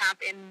want to tap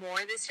in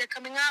more this year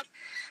coming up.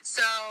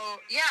 So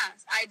yeah,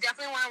 I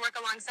definitely want to work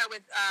alongside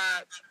with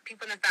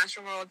people in the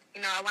fashion world.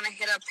 You know, I want to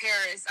hit up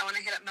Paris. I want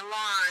to hit up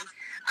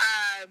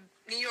Milan,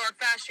 New York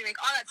Fashion Week,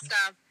 all that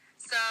stuff.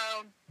 So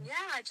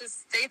yeah,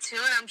 just stay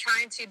tuned. I'm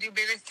trying to do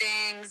bigger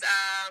things.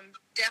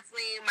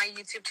 Definitely my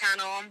YouTube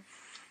channel.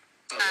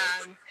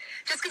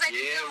 Just because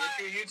what's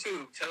your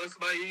YouTube? Tell us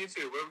about your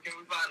YouTube. Where can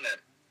we find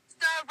that?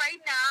 So right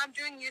now I'm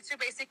doing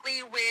YouTube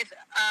basically with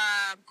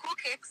Cool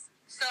Kicks.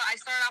 So I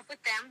started off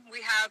with them.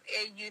 We have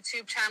a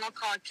YouTube channel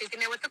called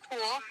Kicking It with the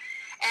Cool.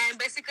 And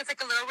basically it's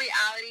like a little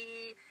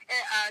reality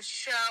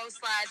show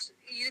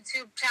 /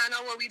 YouTube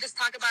channel where we just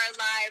talk about our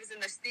lives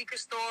and the sneaker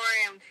store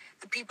and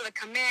the people that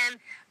come in.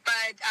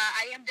 But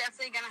I am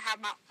definitely going to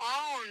have my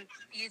own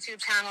YouTube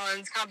channel,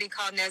 and it's going to be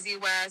called Nezzy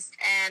West.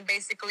 And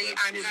basically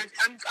I'm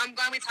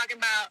going to be talking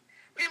about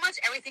pretty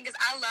much everything, because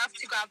I love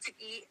to go out to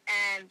eat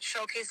and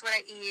showcase what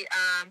I eat.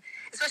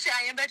 Especially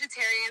I am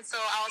vegetarian, so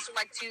I also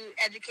like to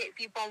educate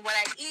people on what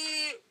I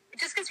eat.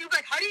 Just because people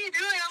are like, how do you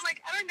do it? I'm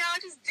like, I don't know, I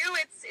just do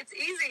it. It's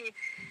easy.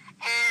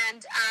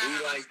 And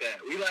we like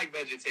that. We like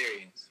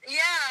vegetarians.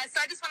 Yeah,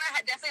 so I just want to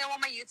definitely, I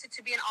want my YouTube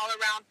to be an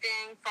all-around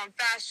thing, from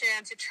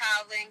fashion to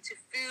traveling to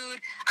food.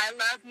 I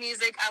love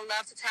music. I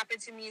love to tap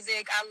into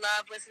music. I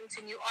love listening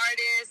to new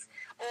artists,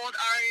 old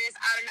artists.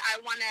 I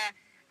want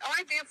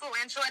to be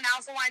influential, and I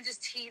also want to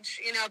just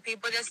teach, you know,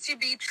 people just to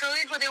be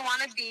truly who they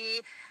want to be.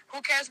 Who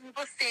cares what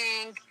people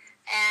think?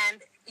 And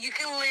you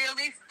can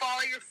literally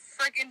follow your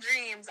freaking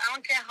dreams. I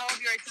don't care how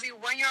old you are. It could be 1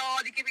 year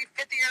old. You could be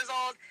 50 years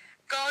old.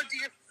 Go do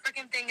your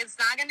freaking thing. It's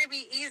not going to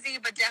be easy,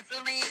 but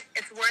definitely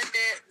it's worth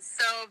it.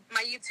 So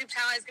my YouTube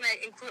channel is going to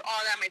include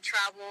all that, my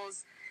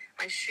travels,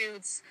 my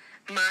shoots,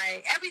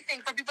 my everything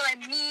for people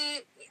like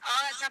me,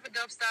 all that type of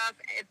dope stuff.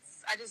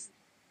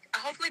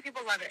 Hopefully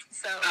people love it.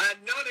 So I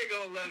know they're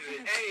going to love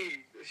it.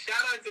 Hey,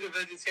 shout out to the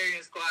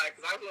Vegetarian Squad,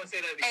 because I was going to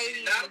say that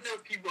again. Not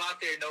enough people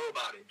out there know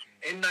about it.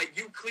 And, like,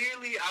 you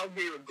clearly out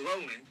here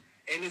glowing,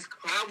 and it's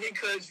probably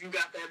because you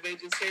got that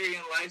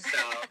vegetarian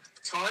lifestyle.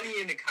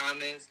 Tawny in the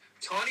comments.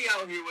 Tawny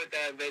out here with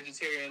that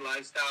vegetarian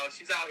lifestyle.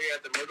 She's out here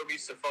at the Myrtle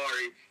Beach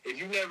Safari. If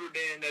you've never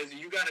been,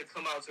 you got to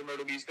come out to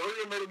Myrtle Beach. Go to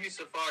the Myrtle Beach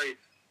Safari.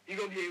 You're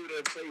going to be able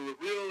to play with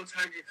real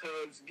tiger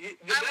cubs. The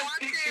best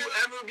pics you'll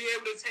ever be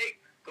able to take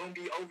going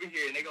to be over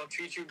here, and they're going to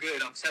treat you good,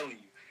 I'm telling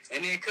you.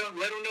 And then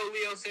let them know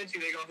Leo sent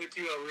you. They're going to hook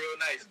you up real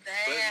nice. Damn.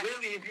 But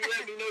really, if you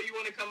let me know you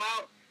want to come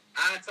out,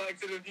 I talk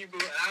to the people,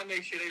 and I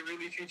make sure they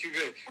really treat you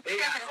good. They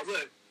got,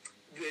 look,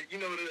 the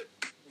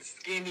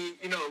skinny,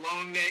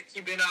 long neck, he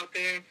been out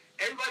there.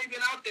 Everybody been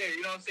out there,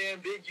 you know what I'm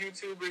saying? Big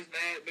YouTubers,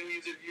 man,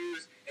 millions of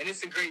views. And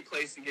it's a great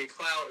place to get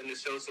clout and to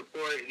show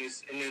support and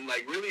then,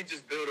 like, really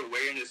just build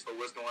awareness for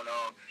what's going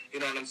on.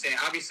 You know what I'm saying?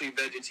 Obviously,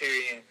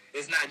 vegetarian,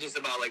 it's not just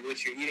about, like, what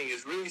you're eating.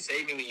 It's really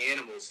saving the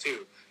animals,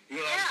 too. You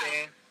know what I'm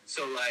saying?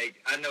 So, like,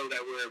 I know that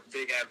we're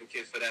big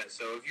advocates for that.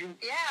 So if you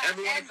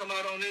ever want to come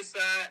out on this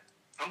side,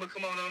 I'm going to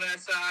come out on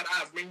that side.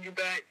 I'll bring you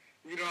back.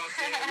 You know what I'm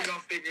saying? We're going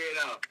to figure it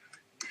out.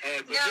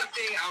 But this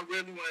thing I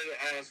really wanted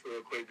to ask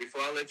real quick before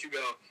I let you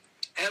go.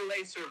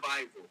 LA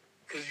survival.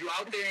 Because you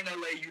out there in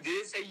LA, you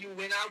did say you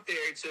went out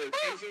there to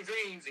chase your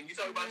dreams, and you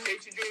talk about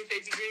chase your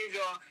dreams,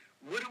 y'all.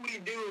 What do we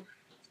do?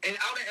 And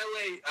out in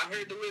LA, I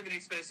heard the living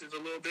expenses a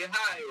little bit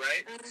high,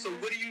 right? So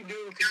what do you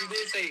do? Because you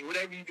did say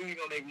whatever you do,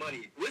 you're going to make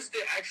money. What's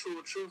the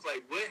actual truth?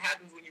 Like, what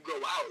happens when you go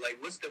out? Like,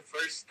 what's the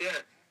first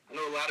step? I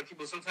know a lot of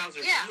people sometimes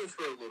are homeless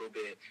for a little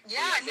bit.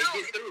 Yeah, they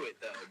get through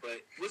it, though. But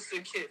what's the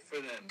kit for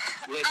them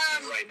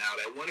listening right now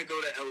that want to go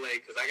to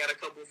LA? Because I got a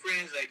couple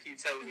friends that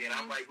keep telling me, and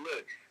I'm like,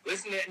 look,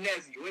 listen to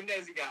Nezzy. What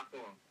Nezzy got for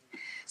them?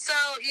 So,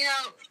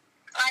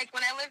 like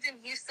when I lived in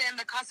Houston,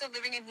 the cost of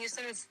living in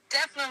Houston is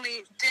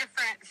definitely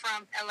different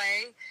from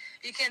LA.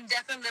 You can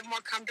definitely live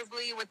more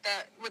comfortably with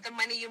the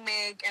money you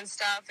make and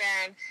stuff.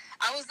 And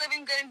I was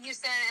living good in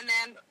Houston, and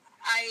then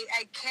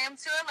I came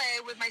to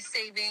LA with my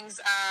savings.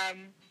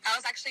 I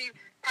was actually,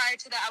 prior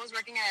to that, I was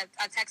working at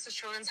a Texas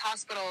Children's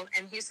Hospital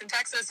in Houston,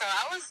 Texas. So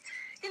I was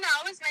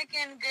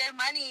making good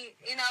money,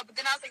 but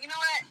then I was like, you know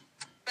what?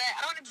 But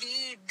I don't want to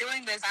be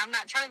doing this. I'm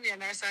not trying to be a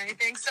nurse or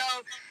anything. So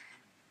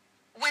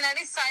when I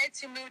decided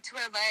to move to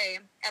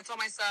LA, I told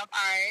myself,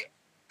 all right,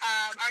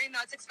 I already know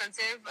it's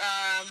expensive.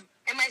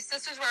 And my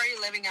sisters were already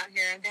living out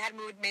here. They had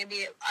moved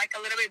maybe like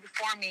a little bit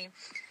before me.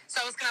 So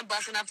I was kind of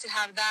blessed enough to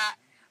have that.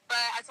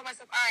 But I told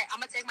myself, all right,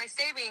 I'm going to take my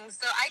savings.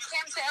 So I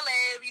came to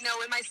LA,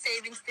 with my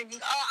savings thinking,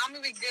 I'm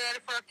going to be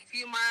good for a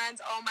few months.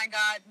 Oh, my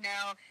God,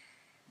 no.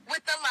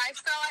 With the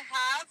lifestyle I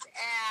have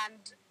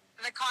and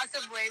the cost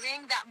of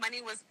living, that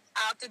money was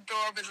out the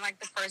door within, like,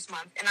 the first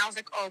month. And I was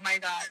like, oh,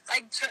 my God.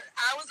 Like,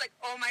 I was like,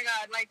 oh, my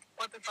God, like,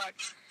 what the fuck?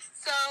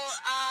 So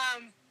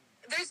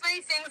there's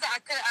many things that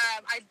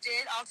I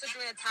did also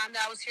during the time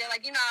that I was here.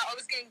 Like, I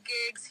was getting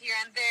gigs here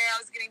and there. I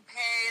was getting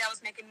paid. I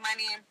was making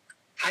money.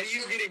 How do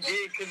you get a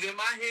gig? Because in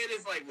my head,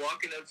 it's like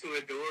walking up to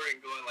a door and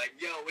going like,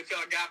 yo, what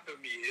y'all got for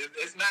me?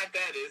 It's not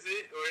that, is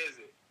it? Or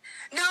is it?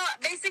 No,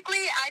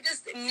 basically, I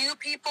just knew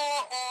people,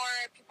 or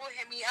people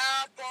hit me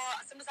up, or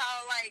sometimes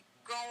I'll, like,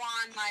 go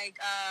on, like,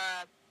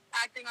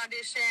 acting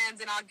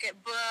auditions, and I'll get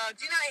booked.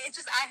 You know, it's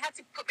just, I had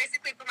to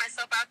basically put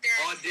myself out there.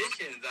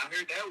 Auditions, I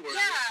heard that word.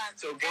 Yeah.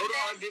 So go to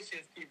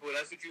auditions, people.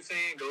 That's what you're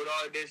saying? Go to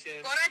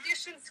auditions. Go to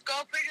auditions,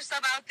 go put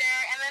yourself out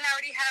there, and then I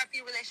already had a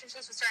few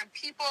relationships with certain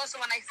people, so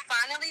when I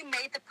finally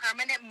made the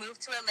permanent move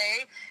to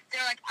LA,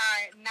 they're like, all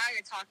right, now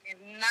you're talking.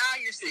 Now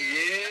you're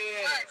serious.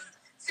 Yeah.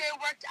 So it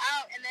worked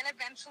out, and then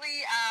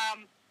eventually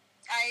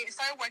I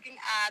started working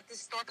at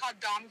this store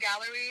called Dom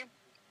Gallery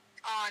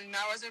on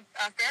Melrose,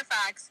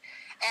 Fairfax,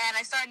 and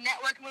I started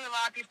networking with a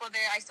lot of people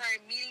there. I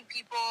started meeting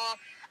people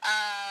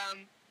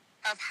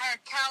of higher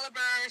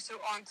calibers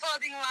who own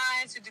clothing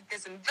lines, who did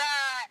this and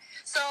that.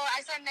 So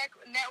I started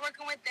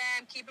networking with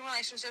them, keeping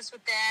relationships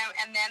with them,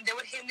 and then they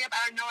would hit me up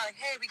out of nowhere,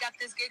 like, hey, we got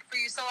this gig for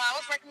you. So I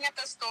was working at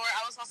the store.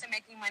 I was also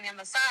making money on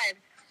the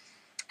side.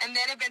 And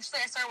then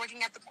eventually I started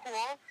working at the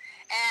Cool,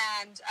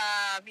 and,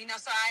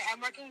 so I'm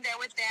working there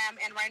with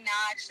them, and right now,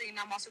 actually,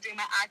 I'm also doing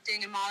my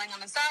acting and modeling on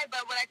the side,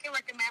 but what I can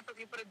recommend for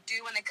people to do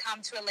when they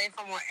come to LA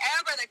from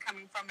wherever they're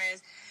coming from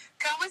is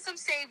come with some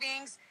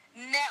savings,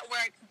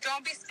 network,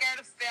 don't be scared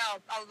to fail.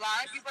 A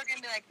lot of people are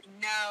going to be like,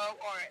 no,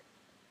 or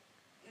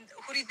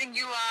who do you think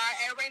you are?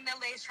 Everybody in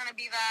LA is trying to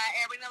be that.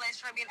 Everybody in LA is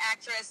trying to be an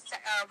actress,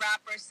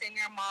 rapper,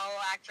 singer,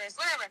 model, actress,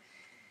 whatever.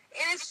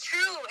 And it's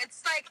true.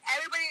 It's like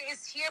everybody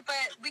is here, but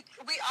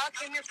we all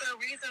came here for a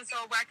reason.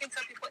 So what I can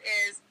tell people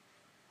is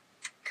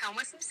come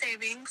with some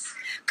savings.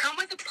 Come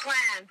with a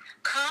plan.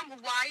 Come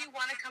why you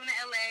want to come to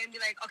LA and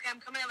be like, okay, I'm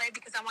coming to LA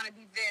because I want to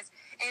be this.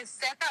 And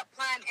set that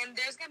plan. And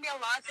there's going to be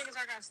a lot of things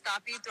that are going to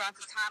stop you throughout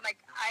the time.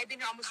 Like, I've been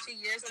here almost 2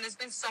 years, and there's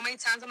been so many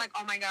times I'm like,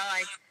 oh, my God,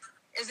 like,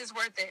 is this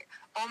worth it?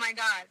 Oh, my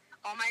God.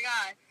 Oh, my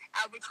God.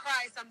 I would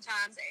cry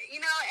sometimes,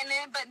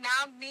 but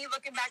now me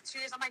looking back 2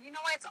 years, I'm like, you know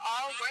what? It's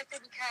all worth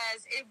it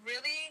because it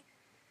really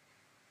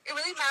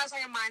matters on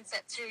your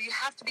mindset too. You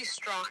have to be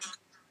strong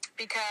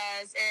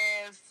because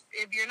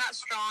if you're not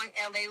strong,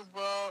 LA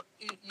will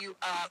eat you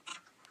up.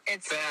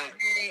 It's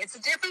a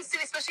different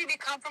city, especially if you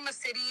come from a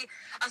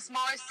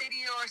smaller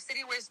city or a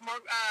city where it's more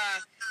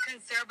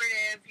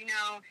conservative,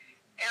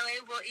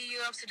 LA will eat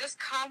you up. So just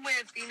come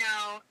with,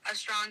 a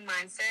strong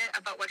mindset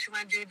about what you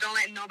want to do. Don't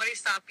let nobody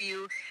stop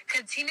you.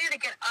 Continue to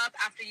get up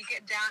after you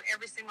get down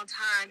every single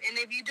time. And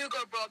if you do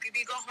go broke, if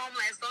you go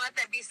homeless, don't let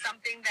that be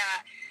something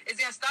that is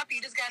going to stop you.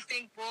 You just got to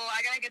think, well,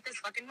 I got to get this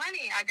fucking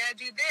money. I got to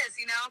do this,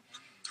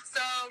 So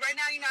right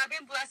now, I've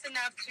been blessed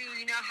enough to,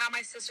 have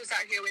my sisters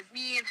out here with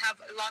me and have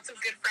lots of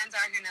good friends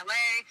out here in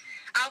LA.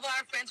 I have a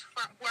lot of friends who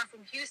are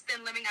from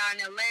Houston living out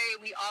in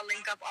LA. We all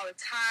link up all the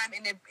time,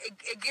 and it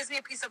gives me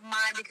a peace of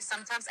mind because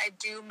sometimes I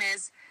do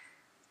miss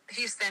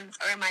Houston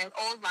or my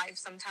old life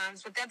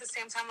sometimes. But then at the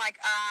same time, like,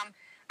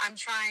 I'm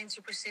trying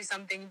to pursue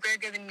something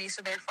bigger than me,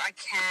 so therefore I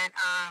can't,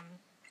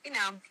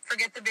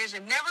 forget the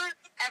vision. Never,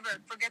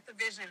 ever forget the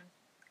vision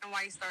and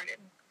why you started.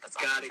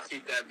 Gotta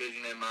keep that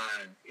vision in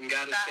mind. You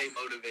gotta stay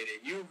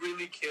motivated. You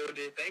really killed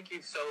it. Thank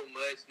you so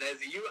much,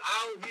 Nezzy. You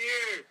out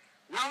here.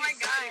 Oh my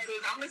God.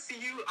 I'm gonna see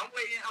you. I'm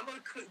waiting. I'm gonna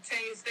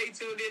stay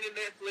tuned in to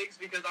Netflix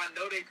because I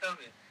know they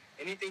coming.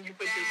 Anything you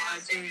put your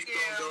mind to, you're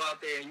gonna go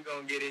out there and you're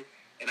gonna get it.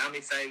 And I'm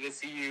excited to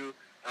see you.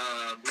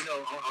 On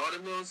all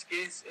the little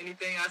skits,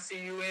 anything I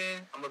see you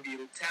in, I'm gonna be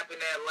tapping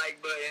that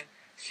like button,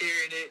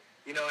 sharing it.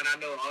 And I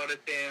know all the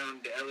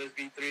fam, the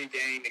LSB3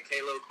 gang, the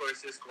Kalo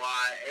Corsa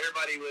squad,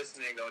 everybody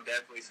listening gonna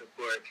definitely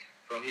support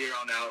from here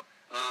on out.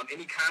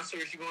 Any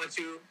concerts you going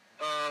to?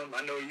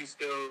 I know you've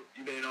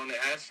been on the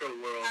Astro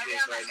World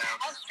right now.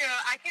 Astro,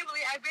 I can't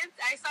believe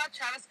I saw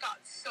Travis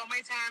Scott so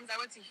many times. I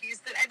went to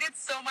Houston. I did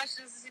so much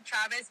just to see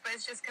Travis, but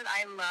it's just because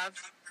I love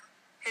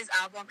his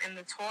album and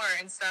the tour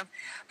and stuff.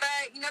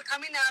 But,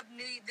 coming up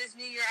this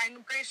new year,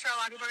 I'm pretty sure a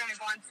lot of people are going to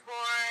go on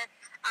tour.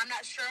 I'm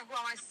not sure who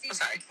I want to see.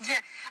 Sorry.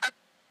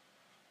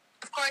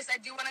 Of course, I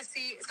do want to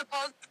see,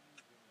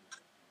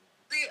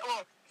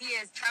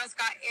 Travis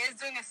Scott is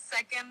doing a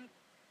second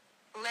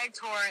leg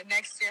tour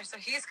next year. So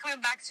he's coming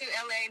back to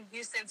LA and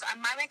Houston. So I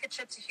might make a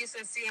trip to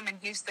Houston and see him in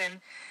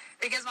Houston.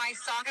 Because when I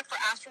saw him for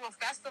Astro World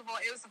Festival,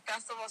 it was a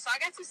festival. So I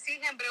got to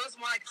see him, but it was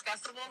more like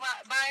festival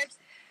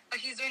vibes. But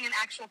he's doing an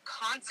actual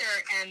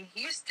concert in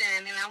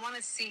Houston. And I want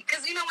to see,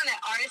 because when the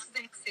artist is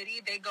in the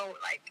city, they go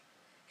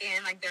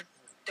they're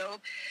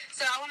dope.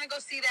 So I want to go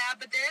see that.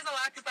 But there is a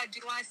lot of people I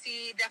do want to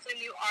see.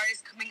 Definitely new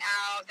artists coming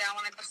out that I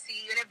want to go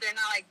see. Even if they're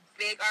not like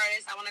big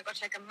artists, I want to go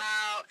check them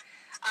out.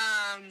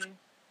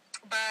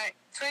 But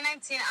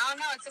 2019, I don't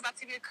know. It's about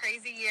to be a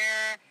crazy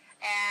year.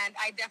 And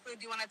I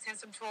definitely do want to attend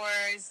some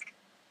tours.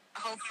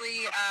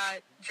 Hopefully,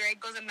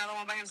 Drake goes another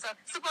one by himself.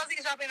 Supposedly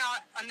he's dropping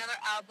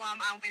another album.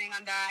 I'm waiting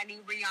on that. I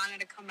need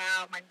Rihanna to come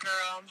out, my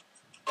girl.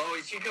 Oh,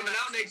 is she coming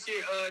out next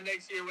year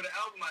with an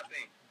album, I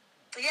think?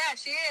 Yeah,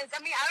 she is. I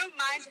mean, I don't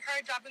mind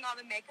her dropping all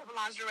the makeup and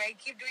lingerie.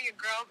 Keep doing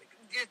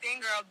your thing,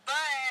 girl.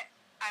 But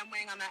I'm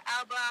waiting on that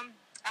album.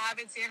 I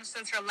haven't seen her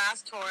since her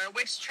last tour,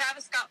 which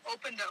Travis Scott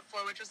opened up for,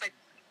 which was like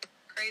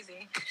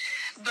crazy.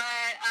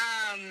 But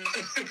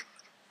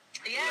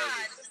yeah,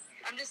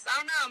 I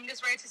don't know. I'm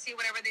just ready to see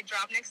whatever they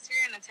drop next year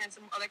and attend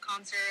some other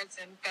concerts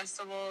and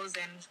festivals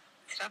and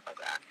stuff like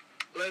that.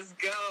 Let's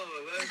go.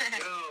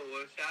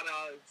 Well, shout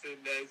out to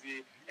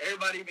Nezzy.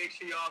 Everybody make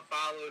sure y'all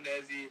follow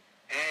Nezzy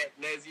at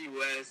Nezzy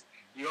West.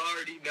 You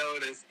already know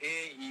that's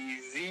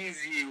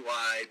NEZZYWEST.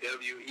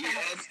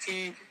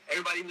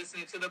 Everybody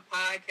listening to the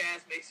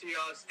podcast, make sure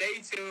y'all stay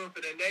tuned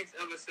for the next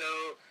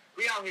episode.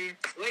 We out here.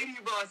 Lady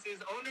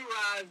bosses on the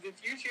rise. The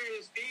future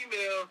is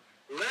female.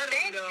 Let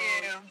them know.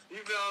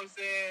 You feel what I'm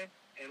saying?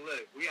 And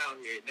look, we out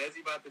here. Nezzy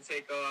about to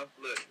take off.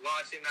 Look,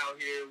 launching out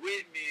here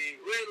with me,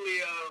 with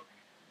Leo.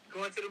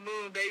 Going to the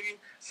moon, baby.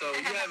 So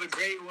you have a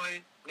great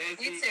one.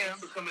 Nezzy,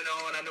 thanks for coming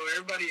on. I know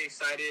everybody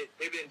excited.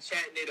 They've been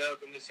chatting it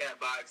up in the chat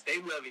box.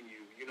 They loving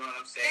you. You know what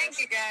I'm saying?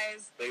 Thank you,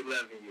 guys. They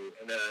loving you.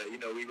 And,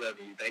 we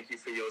love you. Thank you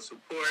for your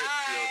support,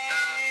 for your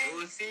time. And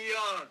we'll see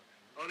y'all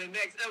on the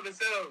next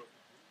episode.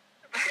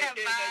 Take care,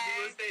 Nezzy.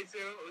 We'll stay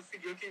tuned.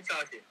 We'll keep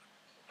talking.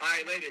 All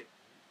right, later.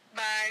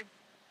 Bye.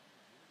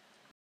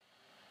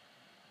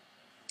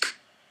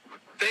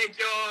 Thank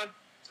y'all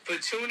for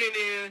tuning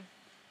in.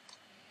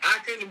 I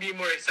couldn't be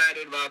more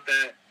excited about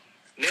that.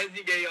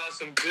 Nezzy gave y'all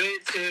some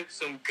good tips,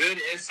 some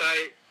good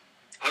insight.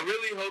 I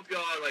really hope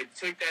y'all,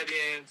 took that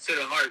in to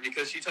the heart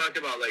because she talked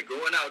about,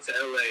 going out to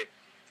L.A.,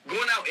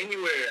 going out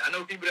anywhere. I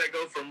know people that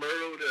go from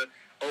Myrtle to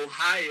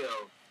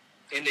Ohio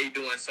and they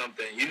doing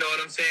something. You know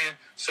what I'm saying?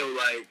 So,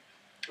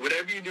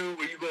 whatever you do,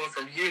 where you going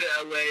from here to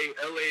LA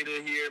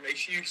to here, make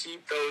sure you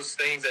keep those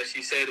things that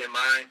she said in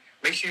mind.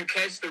 Make sure you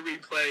catch the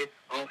replay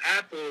on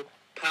Apple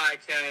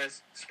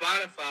Podcasts,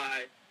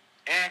 Spotify,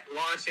 at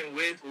Launching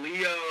with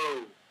Leo.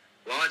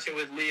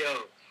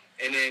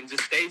 And then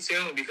just stay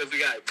tuned because we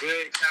got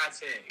good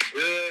content.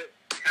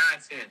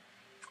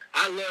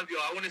 I love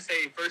y'all. I want to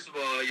say, first of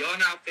all, y'all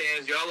not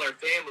fans. Y'all are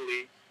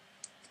family.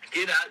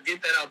 Get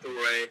that out the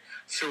way.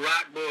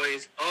 Ciroc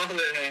boys, all of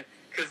that.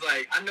 Because,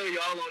 I know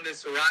y'all on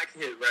this Ciroc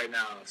hit right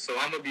now. So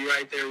I'm going to be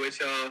right there with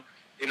y'all.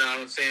 You know what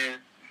I'm saying?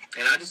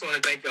 And I just want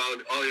to thank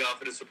all y'all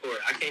for the support.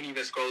 I can't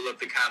even scroll up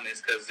the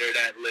comments because they're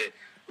that lit.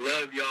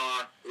 Love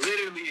y'all.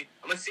 Literally,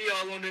 I'm going to see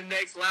y'all on the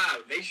next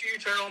live. Make sure you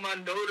turn on my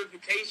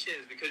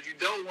notifications because you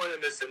don't want to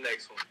miss the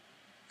next one.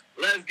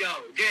 Let's go.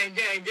 Gang,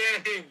 gang,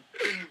 gang.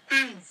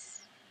 Peace.